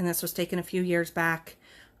this. And this was taken a few years back.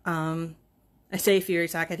 I say a few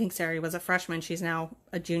years back. I think Sarah was a freshman. She's now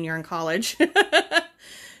a junior in college.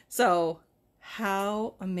 So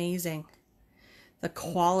how amazing. The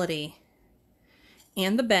quality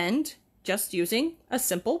and the bend just using a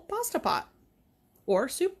simple pasta pot or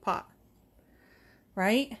soup pot,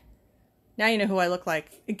 right? Now you know who I look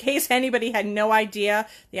like. In case anybody had no idea,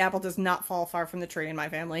 the apple does not fall far from the tree in my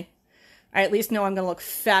family. I at least know I'm going to look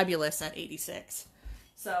fabulous at 86.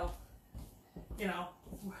 So, you know,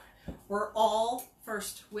 we're all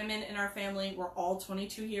first women in our family. We're all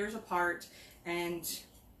 22 years apart, and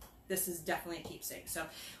this is definitely a keepsake. So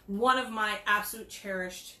one of my absolute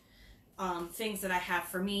cherished things that I have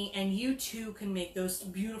for me, and you too can make those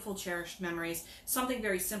beautiful cherished memories. Something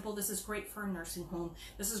very simple. This is great for a nursing home.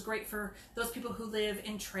 This is great for those people who live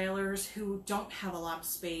in trailers who don't have a lot of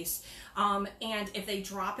space. And if they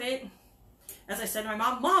drop it, as I said to my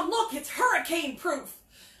mom, Mom, look, it's hurricane proof.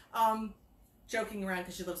 Joking around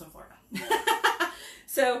because she lives in Florida.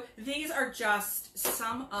 So these are just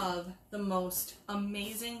some of the most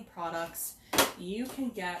amazing products you can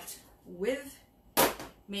get with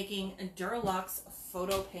making Duraluxe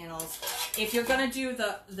photo panels. If you're gonna do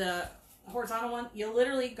the horizontal one, you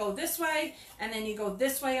literally go this way and then you go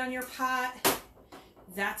this way on your pot.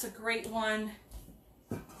 That's a great one.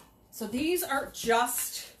 So these are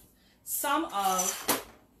just some of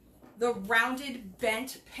the rounded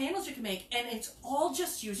bent panels you can make, and it's all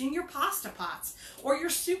just using your pasta pots or your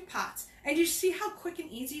soup pots. And you see how quick and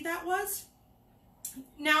easy that was?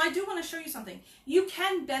 Now I do want to show you something. You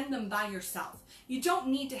can bend them by yourself. You don't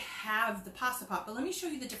need to have the pasta pot, but let me show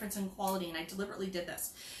you the difference in quality, and I deliberately did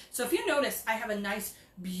this. So if you notice, I have a nice,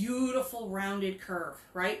 beautiful rounded curve,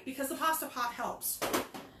 right? Because the pasta pot helps.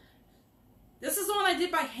 This is the one I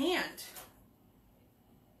did by hand.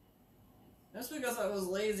 That's because I was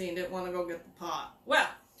lazy and didn't want to go get the pot. Well,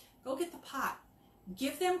 go get the pot.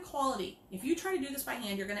 Give them quality. If you try to do this by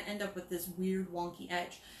hand, you're going to end up with this weird wonky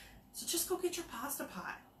edge. So just go get your pasta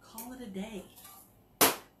pot. Call it a day.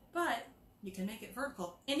 But you can make it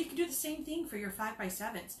vertical. And you can do the same thing for your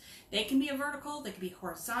 5x7s. They can be a vertical. They can be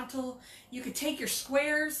horizontal. You could take your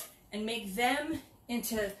squares and make them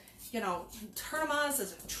into, you know, turn them as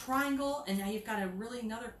a triangle. And now you've got a really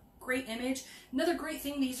another great image. Another great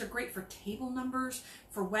thing, these are great for table numbers,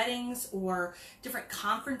 for weddings, or different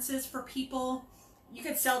conferences for people. You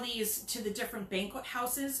could sell these to the different banquet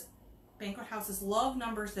houses. Banquet houses love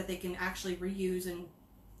numbers that they can actually reuse and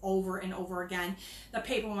over again. The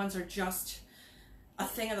paper ones are just a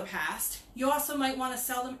thing of the past. You also might want to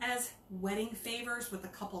sell them as wedding favors with the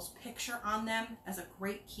couple's picture on them as a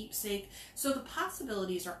great keepsake. So the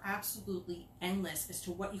possibilities are absolutely endless as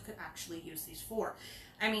to what you could actually use these for.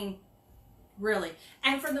 I mean, really.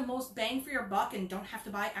 And for the most bang for your buck and don't have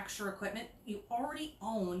to buy extra equipment, you already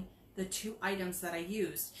own the 2 items that I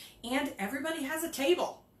used. And everybody has a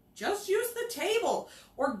table. Just use the table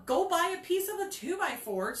or go buy a piece of a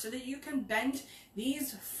 2x4 so that you can bend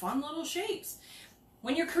these fun little shapes.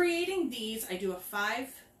 When you're creating these, I do a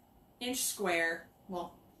 5-inch square,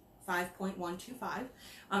 well,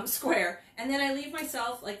 5.125 square, and then I leave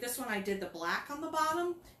myself, like this one I did the black on the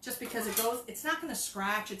bottom just because it goes, it's not going to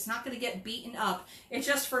scratch, it's not going to get beaten up. It's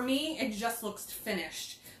just, for me, it just looks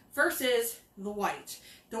finished versus the white.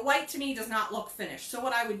 The white to me does not look finished. So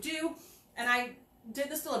what I would do, and I did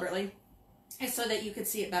this deliberately, is so that you could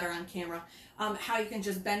see it better on camera, how you can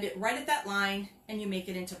just bend it right at that line and you make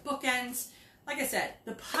it into bookends. Like I said,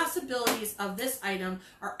 the possibilities of this item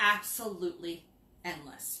are absolutely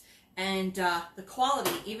endless. And the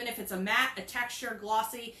quality, even if it's a matte, a texture,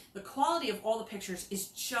 glossy, the quality of all the pictures is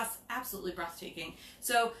just absolutely breathtaking.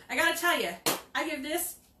 So I gotta tell you, I give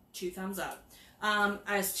this 2 thumbs up.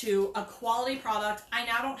 As to a quality product, I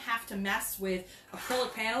now don't have to mess with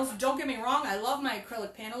acrylic panels. Don't get me wrong, I love my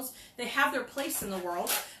acrylic panels. They have their place in the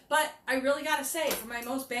world. But I really gotta say, for my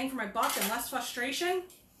most bang for my buck and less frustration,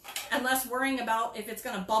 and less worrying about if it's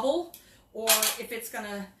gonna bubble or if it's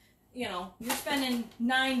gonna, you know, you're spending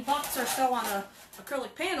 $9 or so on a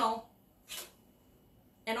acrylic panel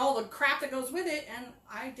and all the crap that goes with it, and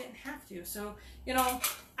I didn't have to. So, you know,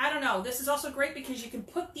 I don't know. This is also great because you can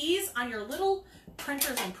put these on your little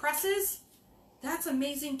printers and presses. That's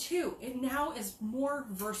amazing too. It now is more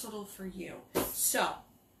versatile for you. So,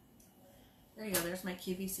 there you go. There's my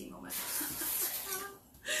QVC moment.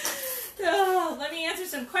 Oh, let me answer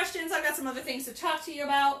some questions. I've got some other things to talk to you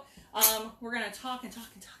about. We're going to talk and talk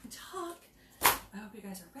and talk and talk. I hope you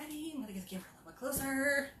guys are ready. I'm going to get the camera a little bit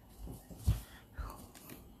closer.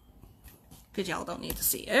 Because y'all don't need to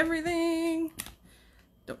see everything.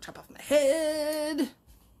 Don't chop off my head.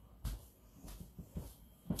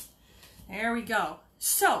 There we go.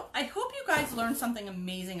 So, I hope you guys learned something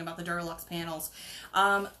amazing about the Duraluxe panels.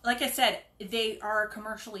 Like I said, they are a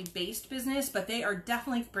commercially based business, but they are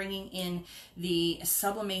definitely bringing in the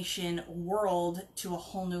sublimation world to a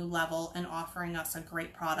whole new level and offering us a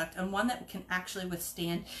great product, and one that can actually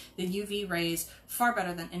withstand the UV rays far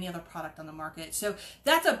better than any other product on the market. So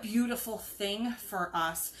that's a beautiful thing for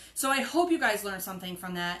us. So I hope you guys learned something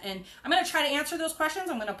from that, and I'm going to try to answer those questions.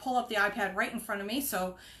 I'm going to pull up the iPad right in front of me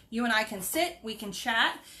so you and I can sit, we can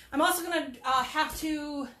chat. I'm also going to have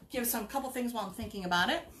to give couple things while I'm thinking about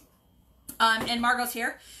it. And Margot's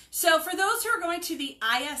here. So for those who are going to the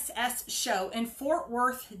ISS show in Fort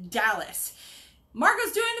Worth, Dallas,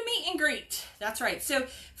 Margot's doing a meet and greet. That's right. So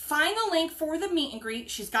find the link for the meet and greet.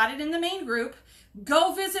 She's got it in the main group.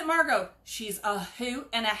 Go visit Margot. She's a hoot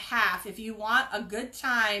and a half. If you want a good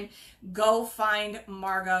time, go find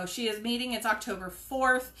Margot. She is meeting. It's October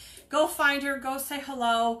 4th. Go find her. Go say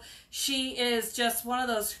hello. She is just one of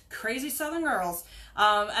those crazy Southern girls.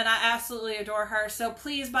 And I absolutely adore her. So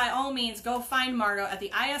please, by all means, go find Margot at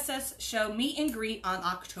the ISS show meet and greet on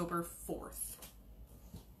October 4th.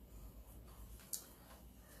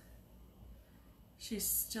 She's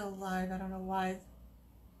still alive. I don't know why.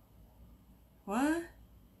 What?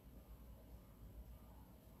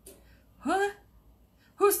 What?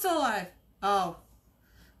 Who's still alive? Oh.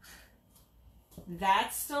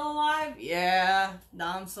 That's still alive? Yeah,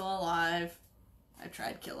 Dom's still alive. I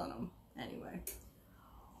tried killing him. Anyway.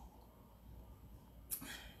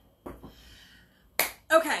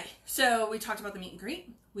 Okay, so we talked about the meet and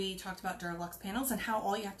greet. We talked about Duraluxe panels and how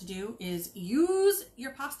all you have to do is use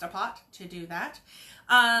your pasta pot to do that.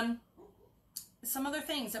 Some other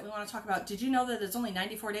things that we want to talk about. Did you know that it's only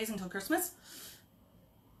 94 days until Christmas?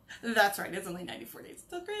 That's right, it's only 94 days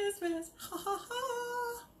until Christmas. Ha ha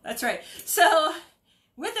ha. That's right. So,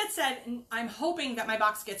 with that said, I'm hoping that my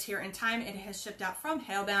box gets here in time. It has shipped out from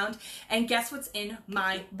Hailbound. And guess what's in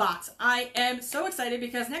my box? I am so excited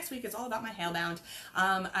because next week is all about my Hailbound.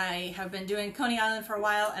 I have been doing Coney Island for a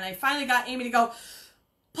while, and I finally got Amy to go,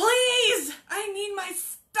 please, I need my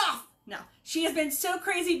stuff. No, she has been so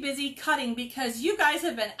crazy busy cutting because you guys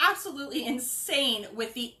have been absolutely insane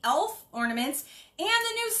with the elf ornaments and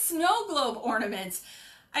the new snow globe ornaments.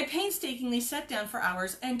 I painstakingly sat down for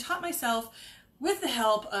hours and taught myself, with the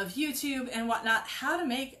help of YouTube and whatnot, how to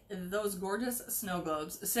make those gorgeous snow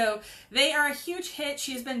globes. So they are a huge hit.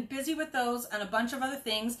 She's been busy with those and a bunch of other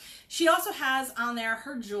things. She also has on there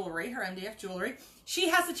her jewelry, her MDF jewelry. She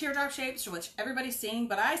has the teardrop shapes, which everybody's seeing,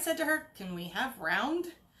 but I said to her, can we have round?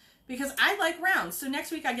 Because I like round. So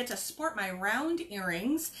next week I get to sport my round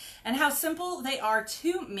earrings and how simple they are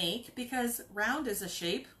to make because round is a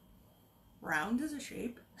shape. Round is a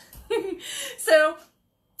shape. So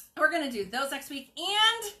we're going to do those next week.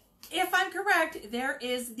 And if I'm correct, there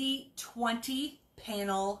is the 20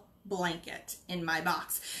 panel blanket in my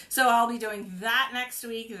box. So I'll be doing that next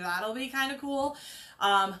week. That'll be kind of cool.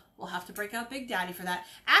 We'll have to break out Big Daddy for that.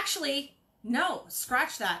 Actually, no,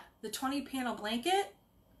 scratch that. The 20 panel blanket,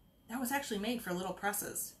 that was actually made for little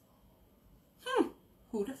presses.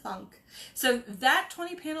 Who'd have thunk? So that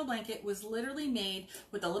 20 panel blanket was literally made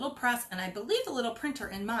with a little press and I believe a little printer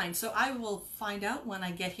in mind. So I will find out when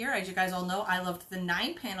I get here. As you guys all know, I loved the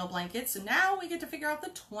 9 panel blanket. So now we get to figure out the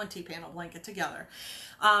 20 panel blanket together.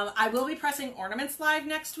 I will be pressing ornaments live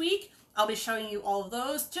next week. I'll be showing you all of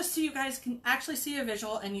those just so you guys can actually see a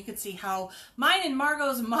visual and you can see how mine and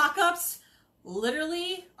Margot's mock-ups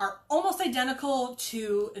literally are almost identical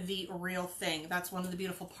to the real thing. That's one of the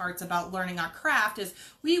beautiful parts about learning our craft is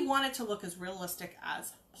we want it to look as realistic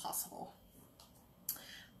as possible.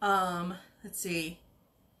 Let's see.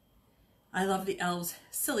 I love the elves.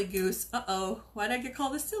 Silly goose. Uh-oh. Why'd I get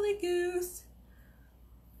called a silly goose?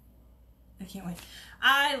 I can't wait.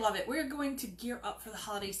 I love it. We're going to gear up for the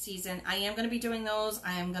holiday season. I am going to be doing those.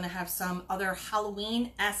 I am going to have some other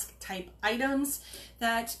Halloween-esque type items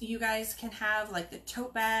that you guys can have, like the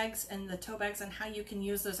tote bags and how you can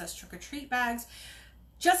use those as trick-or-treat bags.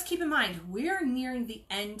 Just keep in mind, we're nearing the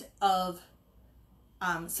end of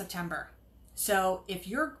September. So if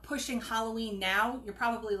you're pushing Halloween now, you're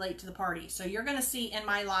probably late to the party. So you're going to see in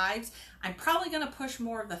my lives, I'm probably going to push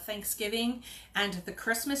more of the Thanksgiving and the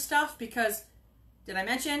Christmas stuff because, did I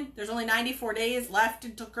mention, there's only 94 days left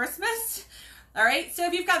until Christmas? All right, so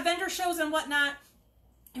if you've got vendor shows and whatnot,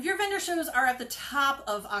 if your vendor shows are at the top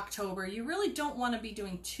of October, you really don't want to be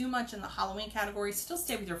doing too much in the Halloween category. Still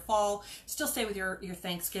stay with your fall, still stay with your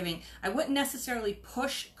Thanksgiving. I wouldn't necessarily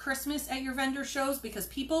push Christmas at your vendor shows because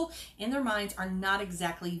people in their minds are not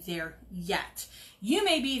exactly there yet. You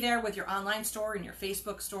may be there with your online store and your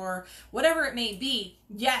Facebook store, whatever it may be.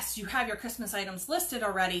 Yes, you have your Christmas items listed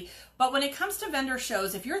already, but when it comes to vendor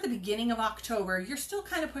shows, if you're at the beginning of October, you're still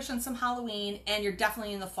kind of pushing some Halloween and you're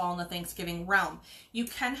definitely in the fall and the Thanksgiving realm. You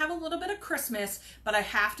can have a little bit of Christmas, but I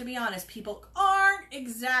have to be honest, people aren't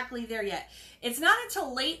exactly there yet. It's not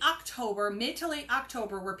until late October, mid to late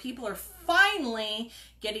October, where people are finally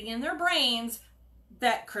getting in their brains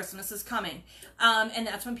that Christmas is coming. And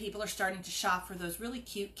that's when people are starting to shop for those really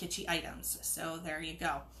cute, kitschy items. So there you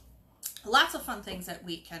go. lots of fun things that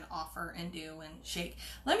we can offer and do and shake.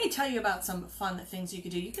 Let me tell you about some fun things you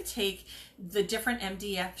could do. You could take the different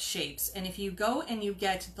MDF shapes, and if you go and you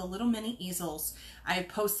get the little mini easels, I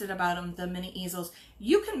posted about them, the mini easels,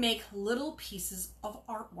 you can make little pieces of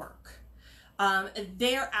artwork.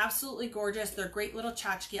 They are absolutely gorgeous. They're great little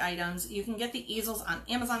tchotchke items. You can get the easels on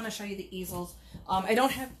Amazon. I'm going to show you the easels. I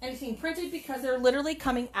don't have anything printed because they're literally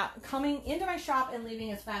coming into my shop and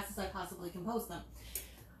leaving as fast as I possibly can post them.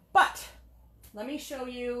 But let me show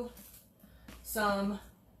you some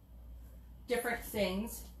different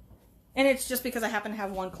things. And it's just because I happen to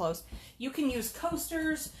have one close. You can use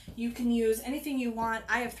coasters. You can use anything you want.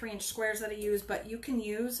 I have 3-inch squares that I use, but you can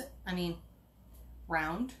use, I mean,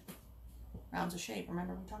 round. Round's a shape.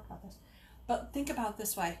 Remember we talked about this. But think about it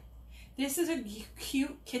this way. This is a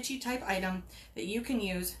cute, kitschy type item that you can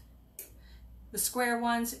use. The square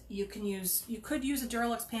ones, you could use a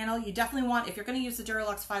Duraluxe panel. You definitely want, if you're going to use the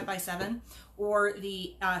Duraluxe 5x7 or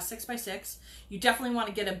the 6x6, you definitely want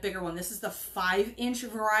to get a bigger one. This is the 5-inch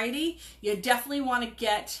variety. You definitely want to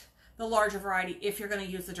get the larger variety if you're going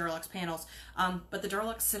to use the Duraluxe panels. But the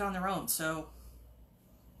Duraluxe sit on their own, so,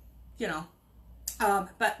 you know.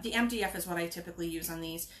 But the MDF is what I typically use on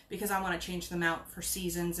these because I want to change them out for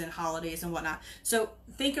seasons and holidays and whatnot. So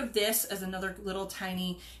think of this as another little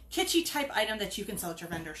tiny kitschy type item that you can sell at your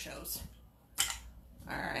vendor shows.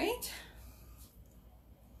 All right.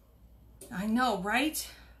 I know, right?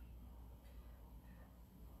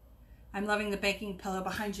 I'm loving the baking pillow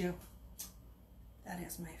behind you. That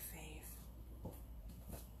is my fave.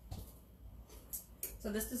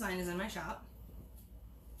 So this design is in my shop.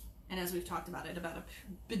 And as we've talked about it about a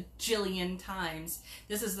bajillion times,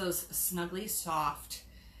 this is those snuggly soft,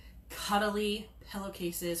 cuddly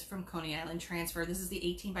pillowcases from Coney Island Transfer. This is the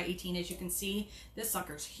 18x18. As you can see, this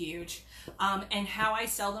sucker's huge. And how I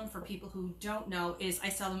sell them for people who don't know is I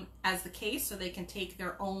sell them as the case so they can take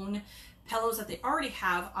their own pillows that they already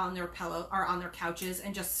have on their pillow or on their couches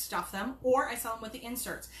and just stuff them, or I sell them with the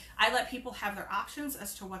inserts. I let people have their options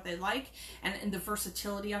as to what they like, and the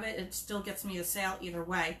versatility of it, it still gets me a sale either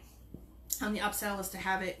way. The upsell is to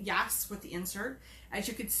have it, yes, with the insert. As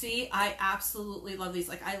you can see, I absolutely love these.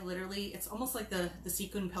 Like I literally, it's almost like the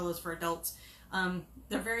sequin pillows for adults.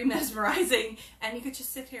 They're very mesmerizing, and you could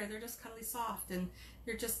just sit here. They're just cuddly soft, and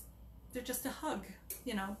they're just a hug,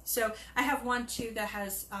 you know. So I have one too that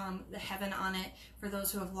has the heaven on it for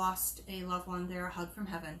those who have lost a loved one. They're a hug from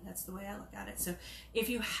heaven. That's the way I look at it. So if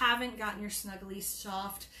you haven't gotten your snuggly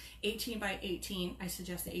soft 18x18, I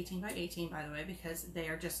suggest the 18x18, by the way, because they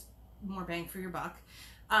are just more bang for your buck.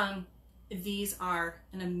 These are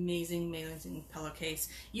an amazing, amazing pillowcase.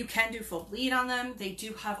 You can do full bleed on them. They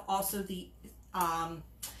do have also the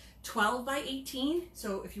 12x18.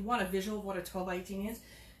 So if you want a visual of what a 12x18 is,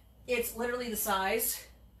 it's literally the size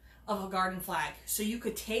of a garden flag. So you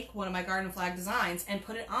could take one of my garden flag designs and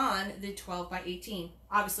put it on the 12x18.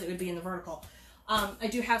 Obviously it would be in the vertical. I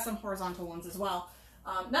do have some horizontal ones as well.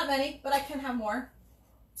 Not many, but I can have more.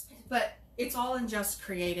 But it's all in just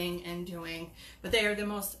creating and doing. But they are the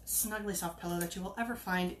most snuggly soft pillow that you will ever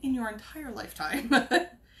find in your entire lifetime.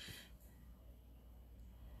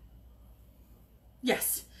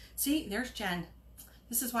 Yes. See, there's Jen.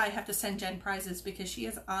 This is why I have to send Jen prizes, because she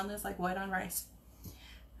is on this like white on rice.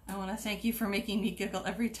 I want to thank you for making me giggle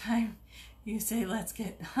every time you say, let's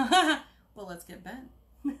get, well, let's get bent.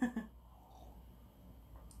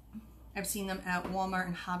 I've seen them at Walmart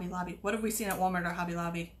and Hobby Lobby. What have we seen at Walmart or Hobby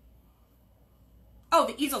Lobby? Oh,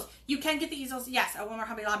 the easels. You can get the easels, yes, at Walmart,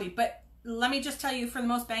 Hobby Lobby. But let me just tell you, for the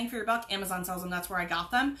most bang for your buck, Amazon sells them. That's where I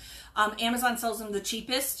got them. Amazon sells them the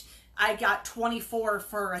cheapest. I got 24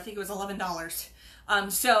 for, I think it was $11.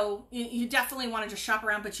 So you definitely want to just shop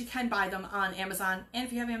around, but you can buy them on Amazon. And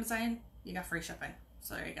if you have Amazon, you got free shipping.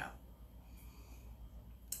 So there you go.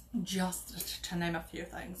 Just to name a few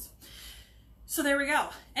things. So there we go.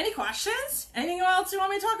 Any questions? Anything else you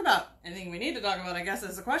want me to talk about? Anything we need to talk about, I guess,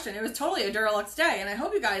 is the question. It was totally a Duraluxe day, and I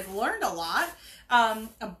hope you guys learned a lot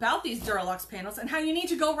about these Duraluxe panels and how you need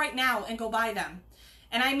to go right now and go buy them.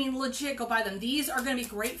 And I mean legit, go buy them. These are going to be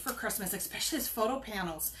great for Christmas, especially as photo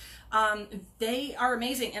panels. They are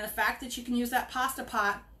amazing, and the fact that you can use that pasta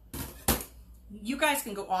pot, you guys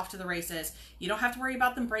can go off to the races. You don't have to worry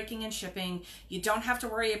about them breaking and shipping. You don't have to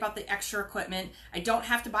worry about the extra equipment. I don't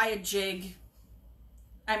have to buy a jig.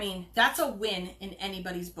 I mean, that's a win in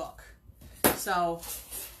anybody's book. So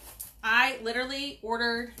I literally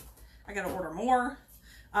ordered, I got to order more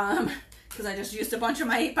because I just used a bunch of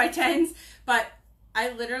my 8x10s, but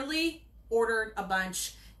I literally ordered a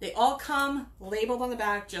bunch. They all come labeled on the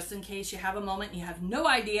back just in case you have a moment and you have no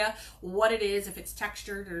idea what it is, if it's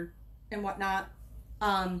textured or and whatnot.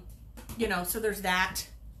 you know, so there's that.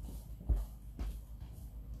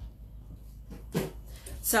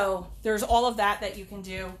 So there's all of that you can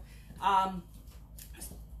do.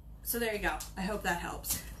 So there you go. I hope that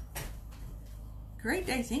helps. Great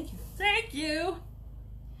day. Thank you. Thank you.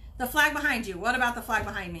 The flag behind you. What about the flag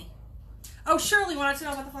behind me? Oh, Shirley wanted to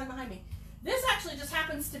know about the flag behind me. This actually just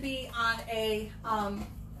happens to be on a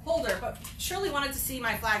holder, but Shirley wanted to see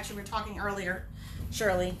my flag. She were talking earlier.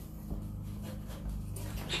 Shirley.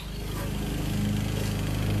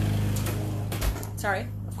 Sorry.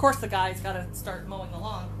 Of course the guy's got to start mowing the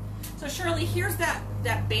lawn. So Shirley, here's that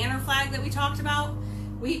banner flag that we talked about.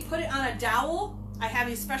 We put it on a dowel. I have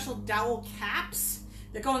these special dowel caps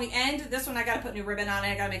that go on the end. This one I got to put new ribbon on it.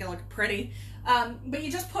 I got to make it look pretty. But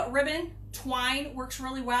you just put ribbon. Twine works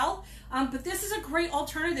really well. But this is a great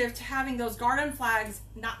alternative to having those garden flags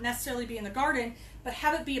not necessarily be in the garden, but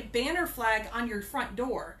have it be a banner flag on your front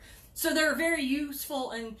door. So they're a very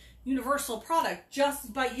useful and universal product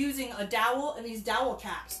just by using a dowel and these dowel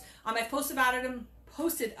caps. I've posted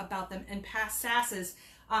about them in past sasses,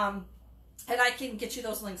 and I can get you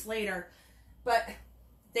those links later. But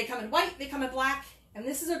they come in white, they come in black, and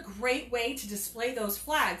this is a great way to display those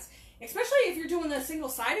flags, especially if you're doing the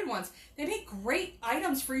single-sided ones. They make great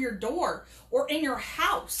items for your door or in your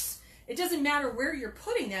house. It doesn't matter where you're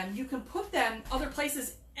putting them. You can put them other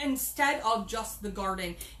places instead of just the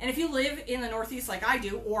garden. And if you live in the Northeast like I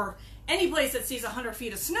do, or any place that sees 100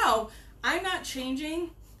 feet of snow, I'm not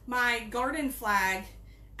changing my garden flag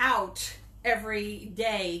out every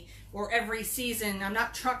day or every season. I'm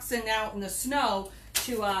not trucking out in the snow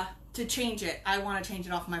to change it. I want to change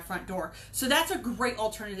it off my front door. So that's a great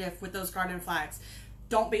alternative with those garden flags.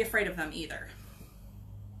 Don't be afraid of them either.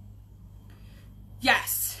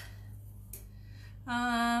 Yes.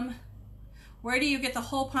 Where do you get the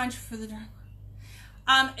hole punch for the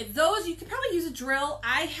those? You could probably use a drill.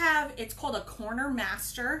 It's called a Corner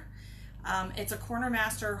Master. It's a Corner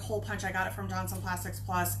Master hole punch. I got it from Johnson Plastics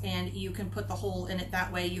Plus, and you can put the hole in it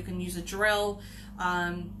that way. You can use a drill.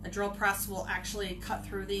 A drill press will actually cut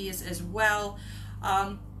through these as well.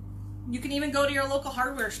 You can even go to your local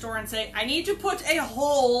hardware store and say, I need to put a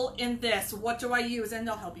hole in this. What do I use? And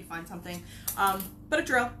they'll help you find something. But a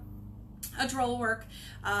drill will work.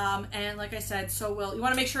 And like I said, you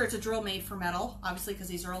want to make sure it's a drill made for metal, obviously, because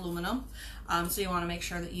these are aluminum. So you want to make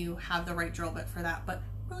sure that you have the right drill bit for that. But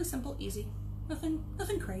really simple, easy,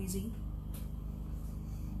 nothing crazy.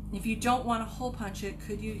 If you don't want to hole punch it,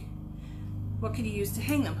 what could you use to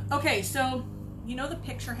hang them? Okay, so you know the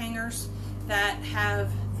picture hangers that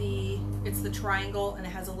have it's the triangle and it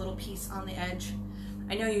has a little piece on the edge.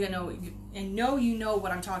 I know you know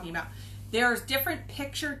what I'm talking about. There's different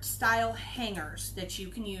picture style hangers that you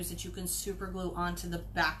can use that you can super glue onto the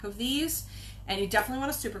back of these. And you definitely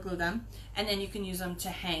want to super glue them, and then you can use them to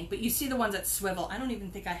hang. But you see the ones that swivel. I don't even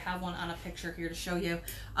think I have one on a picture here to show you.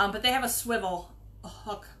 But they have a swivel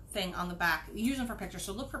hook thing on the back. You use them for pictures.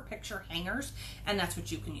 So look for picture hangers, and that's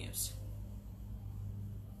what you can use.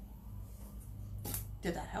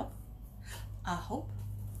 Did that help? I hope.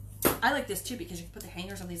 I like this too because you can put the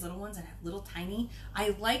hangers on these little ones and have little tiny.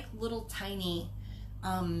 I like little tiny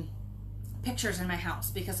pictures in my house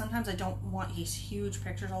because sometimes I don't want these huge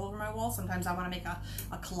pictures all over my wall. Sometimes I want to make a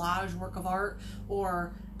collage work of art.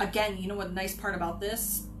 Or again, you know what the nice part about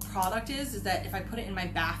this product is that if I put it in my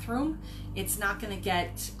bathroom, it's not going to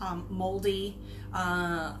get moldy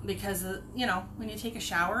because you know, when you take a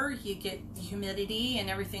shower you get humidity and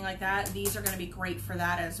everything like that. These are going to be great for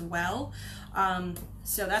that as well.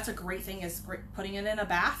 So that's a great thing, is putting it in a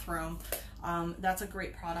bathroom. That's a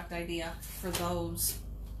great product idea for those.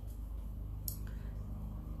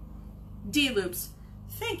 D-loops.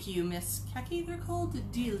 Thank you, Miss Keki. They're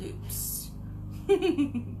called D-loops.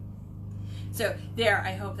 So there,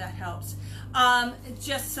 I hope that helps.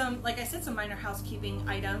 Just some, like I said, some minor housekeeping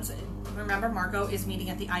items. Remember, Margot is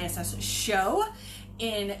meeting at the ISS show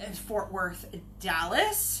in Fort Worth,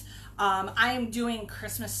 Dallas. I am doing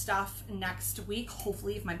Christmas stuff next week.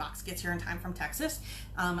 Hopefully, if my box gets here in time from Texas,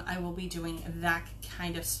 I will be doing that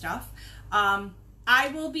kind of stuff.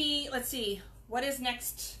 I will be, let's see, what is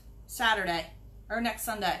next Saturday or next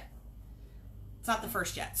Sunday? It's not the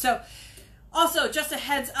first yet. So also, just a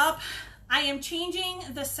heads up, I am changing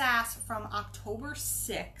the SAS from October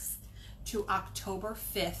 6th to October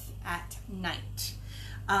 5th at night.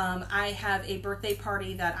 I have a birthday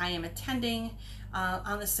party that I am attending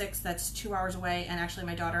on the 6th. That's 2 hours away, and actually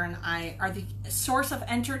my daughter and I are the source of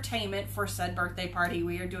entertainment for said birthday party.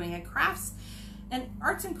 We are doing a crafts an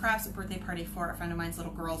arts and crafts birthday party for a friend of mine's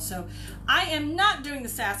little girl. So I am not doing the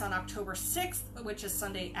SAS on October 6th, which is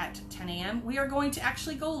Sunday at 10 a.m. We are going to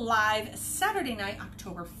actually go live Saturday night,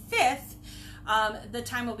 October 5th. The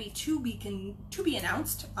time will be to be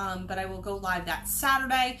announced, but I will go live that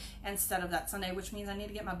Saturday instead of that Sunday, which means I need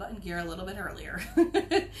to get my button gear a little bit earlier.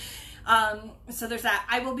 So there's that.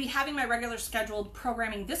 I will be having my regular scheduled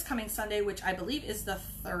programming this coming Sunday, which I believe is the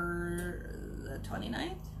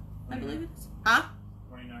 29th, I believe it is. Huh?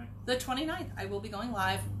 29th. The 29th. I will be going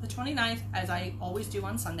live the 29th, as I always do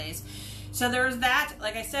on Sundays. So there's that.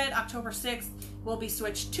 Like I said, October 6th will be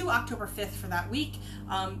switched to October 5th for that week,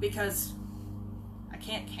 because I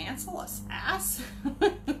can't cancel a SAS.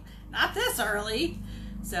 Not this early.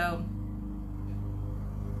 So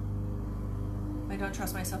I don't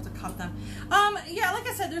trust myself to cut them. Yeah, like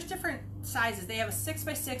I said, there's different sizes. They have a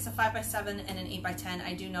 6x6, a 5x7, and an 8x10.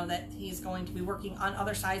 I do know that he's going to be working on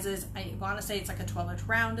other sizes. I want to say it's like a 12-inch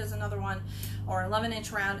round is another one, or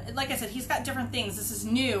 11-inch round. Like I said, he's got different things. This is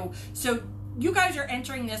new. So you guys are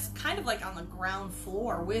entering this kind of like on the ground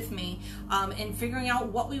floor with me, and figuring out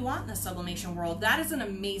what we want in the sublimation world. That is an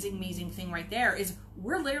amazing, amazing thing right there, is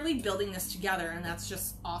we're literally building this together, and that's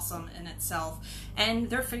just awesome in itself. And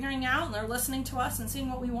they're figuring out and they're listening to us and seeing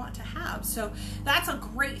what we want to have. So that's a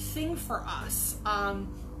great thing for us,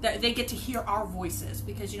 that they get to hear our voices,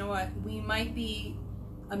 because you know what, we might be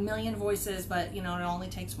a million voices, but you know, it only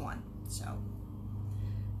takes one. So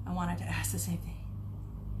I wanted to ask the same thing.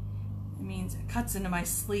 It means it cuts into my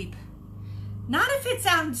sleep. Not if it's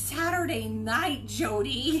on Saturday night,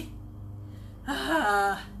 Jody.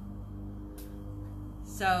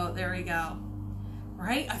 So there we go.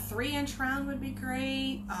 Right? A 3-inch round would be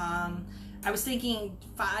great. I was thinking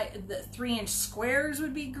the 3-inch squares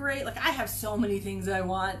would be great. Like, I have so many things I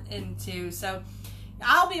want into. So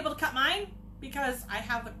I'll be able to cut mine because I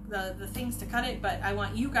have the things to cut it, but I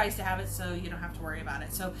want you guys to have it so you don't have to worry about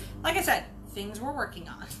it. So like I said, things we're working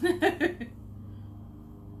on.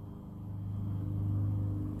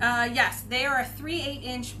 Yes, they are a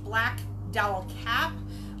 3/8-inch black dowel cap.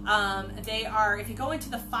 They are, if you go into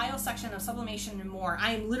the file section of Sublimation and More,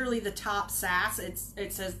 I am literally the top SAS.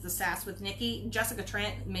 It says the SAS with Nikki. Jessica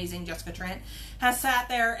Trent, amazing Jessica Trent, has sat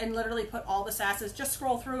there and literally put all the SASs. Just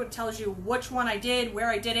scroll through, it tells you which one I did, where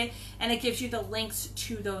I did it, and it gives you the links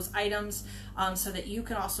to those items, so that you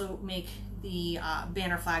can also make the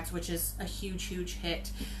banner flags, which is a huge, huge hit.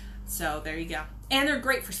 So there you go. And they're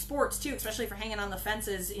great for sports too, especially for hanging on the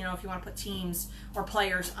fences. You know, if you want to put teams or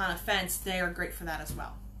players on a fence, they are great for that as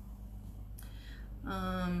well.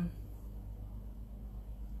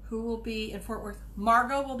 Who will be in Fort Worth?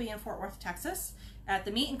 Margot will be in Fort Worth, Texas at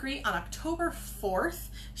the meet and greet on October 4th.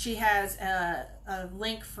 She has a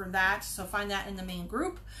link for that, so find that in the main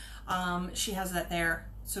group. She has that there.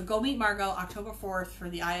 So go meet Margot October 4th for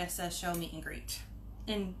the ISS show meet and greet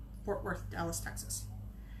in Fort Worth, Dallas, Texas.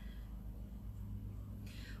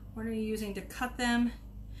 What are you using to cut them?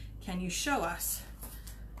 Can you show us?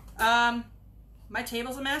 My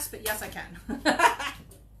table's a mess, but yes, I can.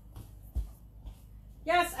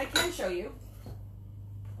 Yes, I can show you.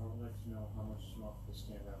 I would like to know how much smoke will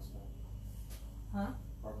stand outside. Huh?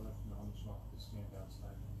 I would like to know how much smoke will stand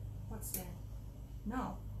outside. What's that?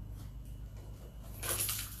 No.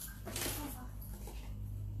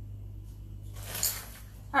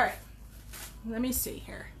 All right. Let me see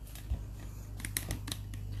here.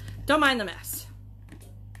 Don't mind the mess.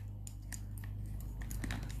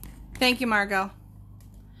 Thank you, Margot.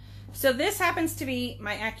 So this happens to be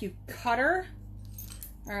my Accu cutter.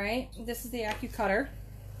 All right, this is the Accu cutter.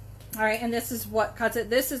 All right, and this is what cuts it.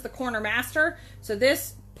 This is the corner master. So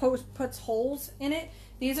this puts holes in it.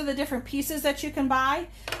 These are the different pieces that you can buy.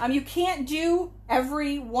 You can't do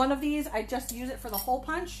every one of these. I just use it for the hole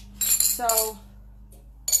punch. So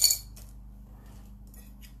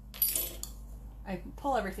I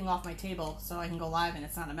pull everything off my table so I can go live and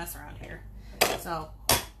it's not a mess around here. So,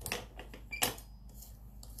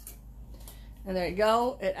 and there you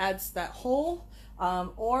go. It adds that hole.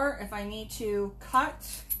 Or if I need to cut,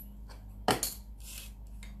 I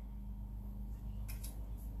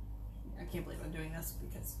can't believe I'm doing this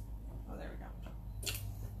because, oh, there we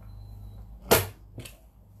go.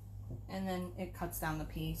 And then it cuts down the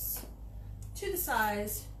piece to the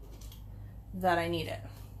size that I need it.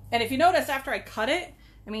 And if you notice, after I cut it,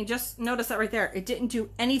 I mean, just notice that right there, it didn't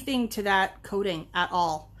do anything to that coating at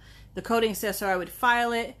all. The coating says so I would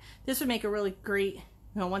file it. This would make a really great, you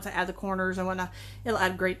know, once I add the corners and whatnot, it'll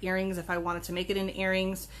add great earrings if I wanted to make it into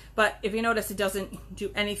earrings. But if you notice, it doesn't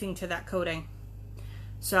do anything to that coating.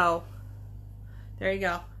 So there you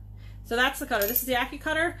go. So that's the cutter. This is the Aki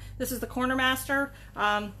cutter. This is the Corner Master.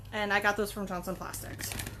 And I got those from Johnson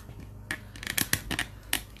Plastics.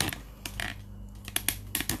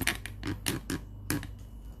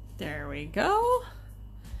 There we go.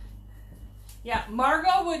 Yeah,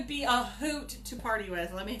 Margot would be a hoot to party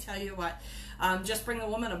with. Let me tell you what. Just bring the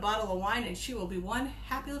woman a bottle of wine and she will be one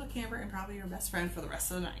happy little camper and probably your best friend for the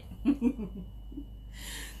rest of the night.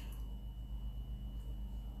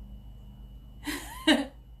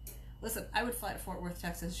 Listen, I would fly to Fort Worth,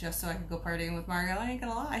 Texas just so I could go partying with Margot. I ain't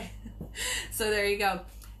gonna lie. So there you go.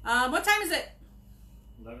 What time is it?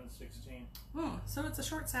 11:16. Oh, so it's a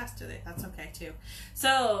short SAS today. That's okay too.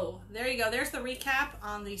 So there you go. There's the recap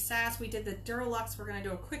on the SAS. We did the Duraluxe. We're going to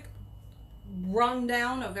do a quick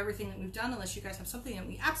rundown of everything that we've done, unless you guys have something that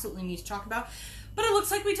we absolutely need to talk about. But it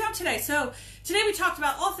looks like we don't today. So today we talked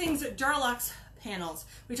about all things Duraluxe panels.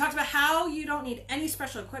 We talked about how you don't need any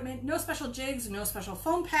special equipment, no special jigs, no special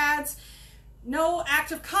foam pads, no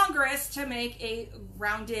act of Congress to make a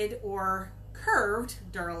rounded or curved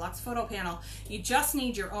Duraluxe photo panel. You just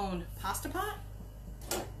need your own pasta pot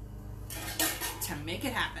to make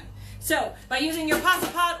it happen. So by using your pasta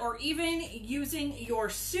pot or even using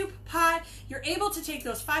your soup pot, you're able to take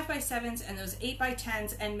those 5x7s and those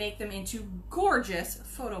 8x10s and make them into gorgeous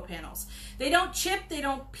photo panels. They don't chip, they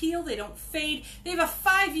don't peel, they don't fade. They have a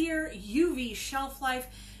 5-year UV shelf life.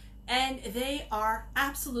 And they are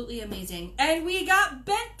absolutely amazing. And we got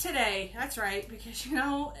bent today. That's right, because you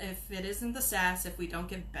know, if it isn't the SAS, if we don't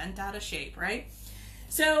get bent out of shape, right?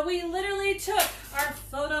 So we literally took our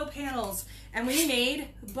photo panels and we made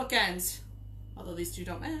bookends. Although these two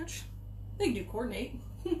don't match, they do coordinate.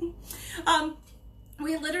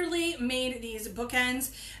 We literally made these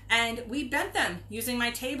bookends and we bent them using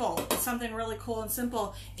my table. It's something really cool and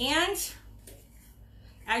simple. And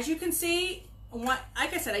as you can see,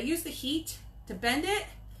 like I said, I used the heat to bend it,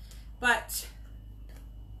 but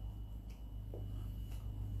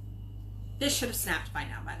this should have snapped by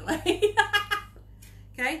now, by the way.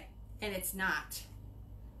 Okay? And it's not.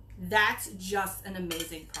 That's just an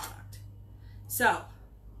amazing product. So,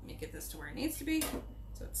 let me get this to where it needs to be,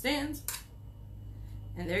 so it stands.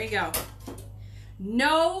 And there you go.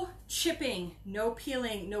 No chipping, no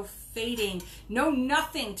peeling, no fading, no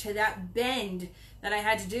nothing to that bend that I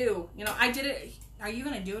had to do. You know, I did it. Are you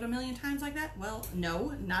going to do it a million times like that? Well,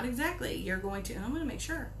 no, not exactly. You're going to, and I'm going to make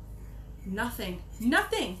sure. Nothing.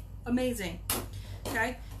 Amazing.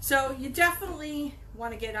 Okay. So you definitely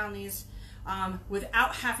want to get on these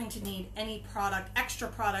without having to need any extra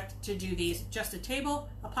product to do these. Just a table,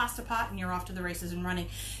 a pasta pot, and you're off to the races and running.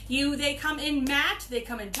 They come in matte, they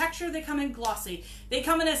come in texture, they come in glossy. They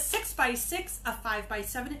come in a 6x6, a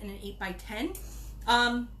 5x7, and an 8x10.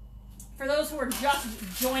 For those who are just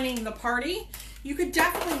joining the party, you could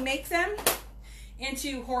definitely make them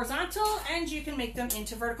into horizontal and you can make them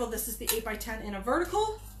into vertical. This is the 8x10 in a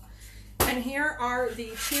vertical. And here are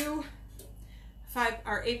the two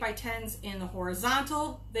 8x10s in the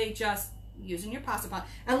horizontal. They just using your pasta pot.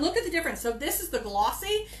 And look at the difference. So this is the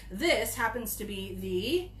glossy. This happens to be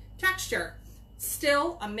the texture.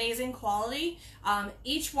 Still amazing quality.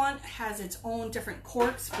 Each one has its own different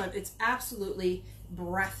corks, but it's absolutely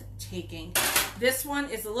breathtaking. This one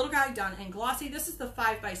is the little guy done in glossy. This is the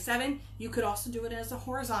 5x7. You could also do it as a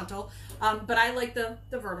horizontal, but I like the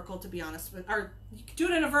vertical, to be honest with, or you could do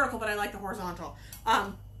it in a vertical, but I like the horizontal.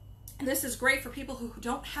 This is great for people who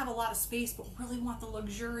don't have a lot of space but really want the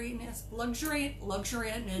luxuriousness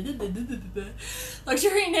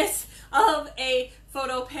of a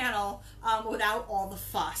photo panel without all the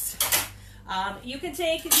fuss. You can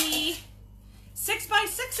take the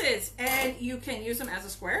 6x6s and you can use them as a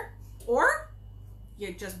square, or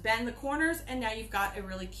you just bend the corners and now you've got a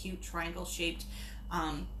really cute triangle shaped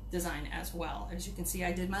design as well. As you can see,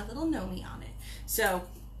 I did my little Nomi on it. So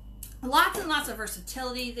lots and lots of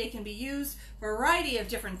versatility. They can be used for a variety of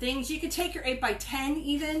different things. You could take your 8x10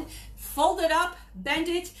 even, fold it up, bend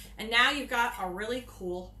it, and now you've got a really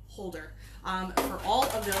cool holder for all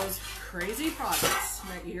of those crazy projects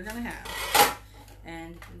that you're gonna have.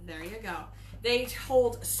 And there you go. They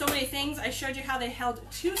hold so many things. I showed you how they held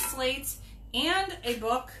 2 slates and a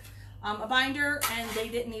book, a binder, and they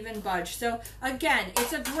didn't even budge. So again,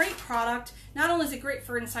 it's a great product. Not only is it great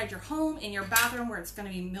for inside your home, in your bathroom where it's going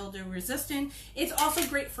to be mildew resistant, it's also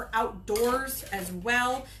great for outdoors as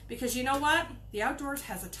well, because you know what? The outdoors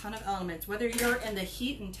has a ton of elements. Whether you're in the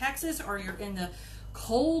heat in Texas or you're in the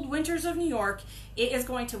cold winters of New York, it is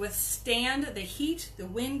going to withstand the heat, the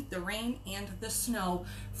wind, the rain, and the snow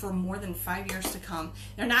for more than 5 years to come.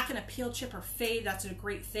 They're not going to peel, chip, or fade. That's a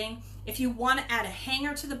great thing. If you want to add a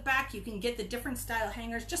hanger to the back, you can get the different style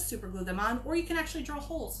hangers, just super glue them on, or you can actually drill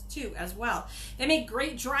holes too as well. They make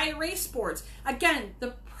great dry erase boards. Again,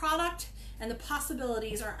 the product and the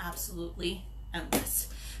possibilities are absolutely endless.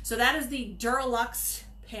 So that is the Duraluxe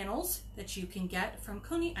panels that you can get from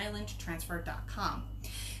ConeyIslandTransfer.com.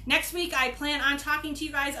 Next week, I plan on talking to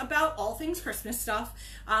you guys about all things Christmas stuff.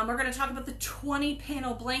 We're going to talk about the 20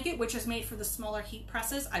 panel blanket, which is made for the smaller heat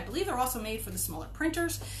presses. I believe they're also made for the smaller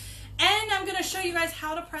printers. And I'm going to show you guys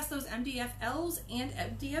how to press those MDF-Ls and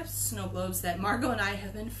MDF snow globes that Margot and I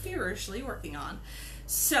have been feverishly working on.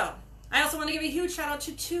 So I also want to give a huge shout out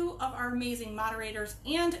to two of our amazing moderators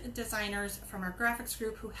and designers from our graphics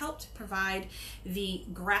group who helped provide the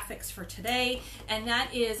graphics for today. And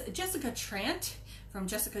that is Jessica Trant from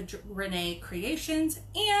Jessica Renee Creations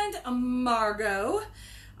and Margot.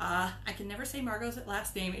 I can never say Margot's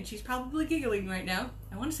last name, and she's probably giggling right now.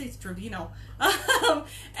 I want to say it's Trevino.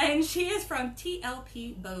 And she is from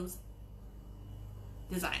TLP Bows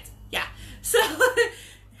Designs. Yeah. So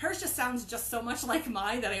hers just sounds just so much like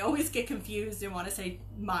mine that I always get confused and want to say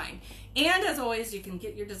mine. And as always, you can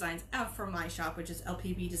get your designs out from my shop, which is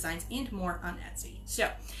LPB Designs and More on Etsy. So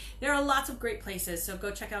there are lots of great places. So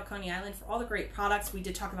go check out Coney Island for all the great products. We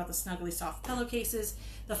did talk about the Snuggly Soft pillowcases.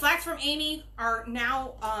 The flags from Amy are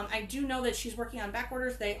now, I do know that she's working on back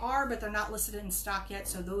orders. They are, but they're not listed in stock yet.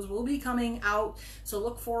 So those will be coming out. So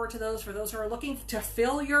look forward to those for those who are looking to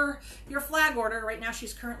fill your flag order. Right now,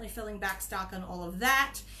 she's currently filling back stock on all of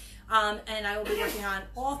that. And I will be working on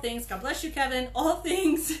all things, God bless you, Kevin, all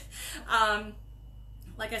things,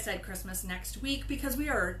 like I said, Christmas next week, because we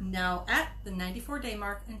are now at the 94-day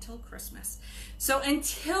mark until Christmas. So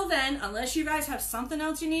until then, unless you guys have something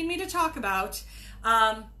else you need me to talk about,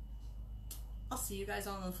 I'll see you guys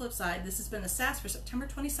on the flip side. This has been the Sass for September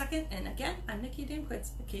 22nd. And again, I'm Nicky Bend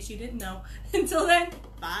Duraluxe, in case you didn't know. Until then,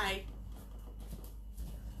 bye.